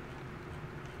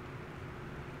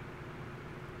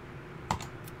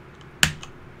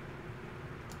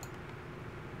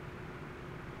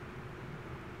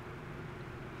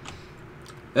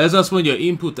 Ez azt mondja,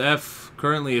 input F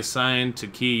currently assigned to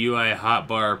key UI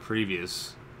hotbar previous.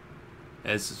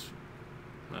 Ez...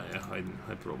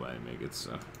 Hadd próbálj még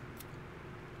egyszer.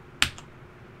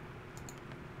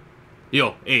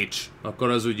 Jó, H. Akkor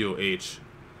az úgy jó, H.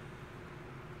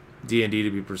 D&D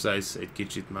to be precise, egy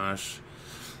kicsit más.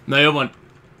 Na jó van.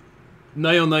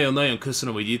 Nagyon-nagyon-nagyon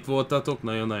köszönöm, hogy itt voltatok.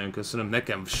 Nagyon-nagyon köszönöm.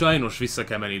 Nekem sajnos vissza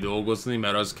kell menni dolgozni,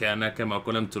 mert az kell nekem,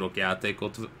 akkor nem tudok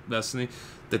játékot veszni.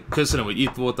 De köszönöm, hogy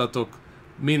itt voltatok.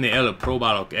 Minél előbb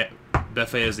próbálok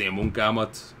befejezni a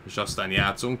munkámat, és aztán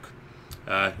játszunk.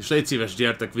 És légy szíves,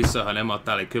 gyertek vissza, ha nem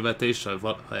adtál egy követést.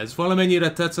 Ha ez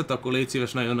valamennyire tetszett, akkor légy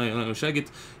szíves, nagyon-nagyon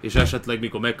segít. És esetleg,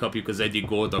 mikor megkapjuk az egyik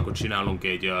gólt, akkor csinálunk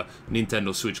egy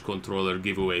Nintendo Switch Controller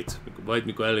giveaway-t. Vagy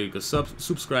mikor elérjük a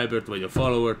subscribert, vagy a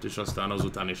followert, és aztán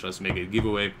azután is lesz még egy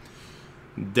giveaway.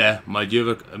 De majd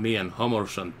jövök, milyen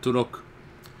hamarosan tudok.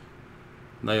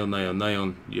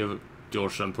 Nagyon-nagyon-nagyon jövök.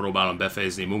 gyorsan próbálom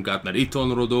befejezni munkát, mert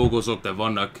itthonról dolgozok, de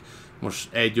vannak most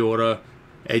egy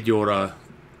óra,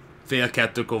 fél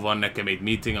kettőkor van nekem egy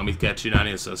meeting, amit kell csinálni,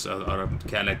 és arra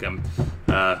kell nekem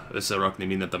összerakni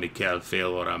mindent, amit kell fél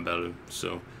órán belül.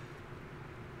 So,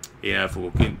 én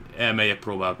elmegyek,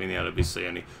 próbálok minél előbb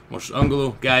visszajönni. Most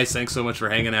angolul, guys, thanks so much for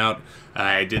hanging out.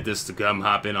 I did this to come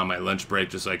hop in on my lunch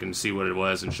break just so I can see what it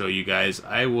was and show you guys.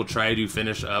 I will try to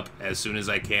finish up as soon as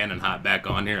I can and hop back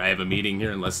on here. I have a meeting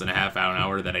here in less than a half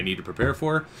hour that I need to prepare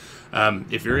for.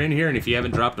 If you're in here and if you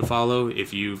haven't dropped a follow,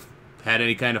 if you've had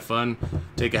any kind of fun,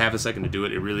 take a half a second to do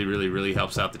it. It really, really, really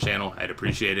helps out the channel. I'd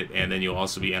appreciate it. And then you'll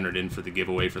also be entered in for the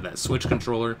giveaway for that Switch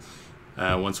controller.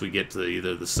 Once we get to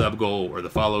either the sub goal or the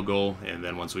follow goal, and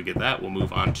then once we get that, we'll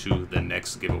move on to the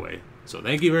next giveaway. So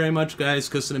thank you very much, guys.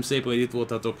 Köszönöm szépen, hogy itt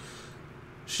voltatok.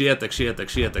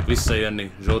 Sietek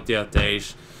visszajönni. Zsótja, te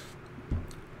is.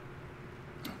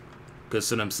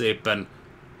 Köszönöm szépen.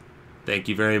 Thank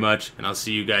you very much, and I'll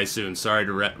see you guys soon. Sorry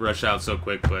to rush out so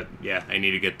quick, but yeah, I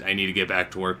need to get back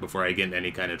to work before I get in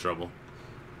any kind of trouble.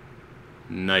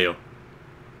 Na jó.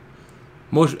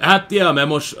 Most, hát ja, mert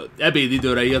most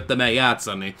ebédidőre jöttem el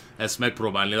játszani, ezt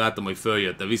megpróbálni, látom, hogy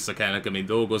följött, de vissza kell nekem így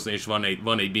dolgozni, és van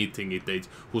egy meeting itt egy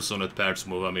 25 perc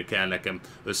múlva, ami kell nekem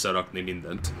összerakni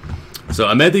mindent.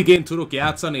 Szóval ameddig én tudok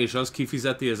játszani, és az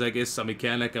kifizeti az egész, ami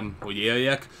kell nekem, hogy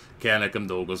éljek, kell nekem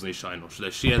dolgozni sajnos. De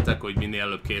sietek, hogy minél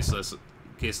előbb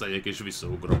kész legyek, és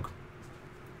visszaugrok.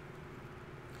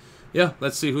 Yeah,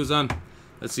 let's see who's on.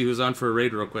 Let's see who's on for a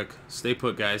raid real quick. Stay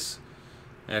put, guys.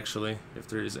 Actually, if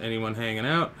there is anyone hanging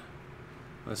out,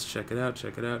 let's check it out.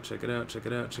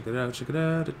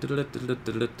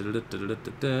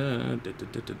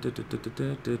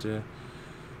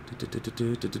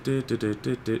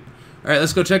 Alright,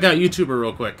 let's go check out YouTuber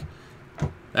real quick.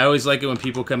 I always like it when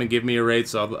people come and give me a raid,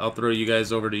 so I'll throw you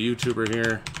guys over to YouTuber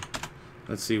here.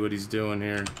 Let's see what he's doing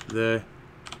here. The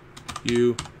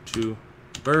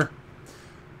YouTuber.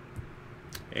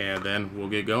 And then we'll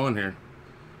get going here.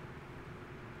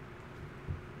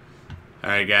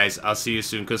 Alright guys, I'll see you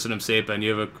soon. Köszönöm szépen,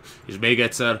 jövök. És még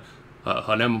egyszer,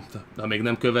 ha még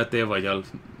nem követtél, vagy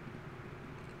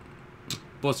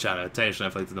bocsánat, teljesen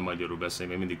elfelejtettem magyarul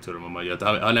beszélni, még mindig töröm a magyart.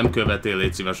 Ha nem követtél,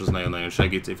 légy szíves, az nagyon-nagyon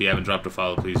segít. If you haven't dropped a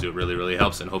follow, please do. It really, really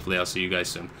helps, and hopefully I'll see you guys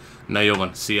soon. Na jó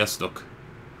van, sziasztok!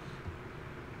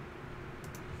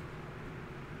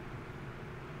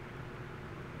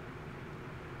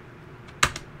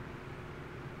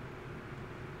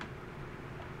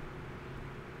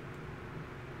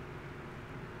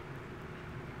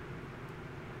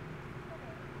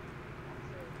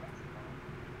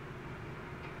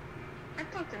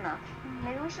 Enough.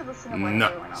 Maybe we should listen to what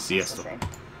everyone else has to say.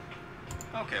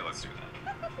 Okay, let's do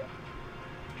that.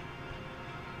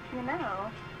 You know,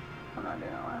 I'm not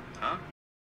doing a lot. Huh?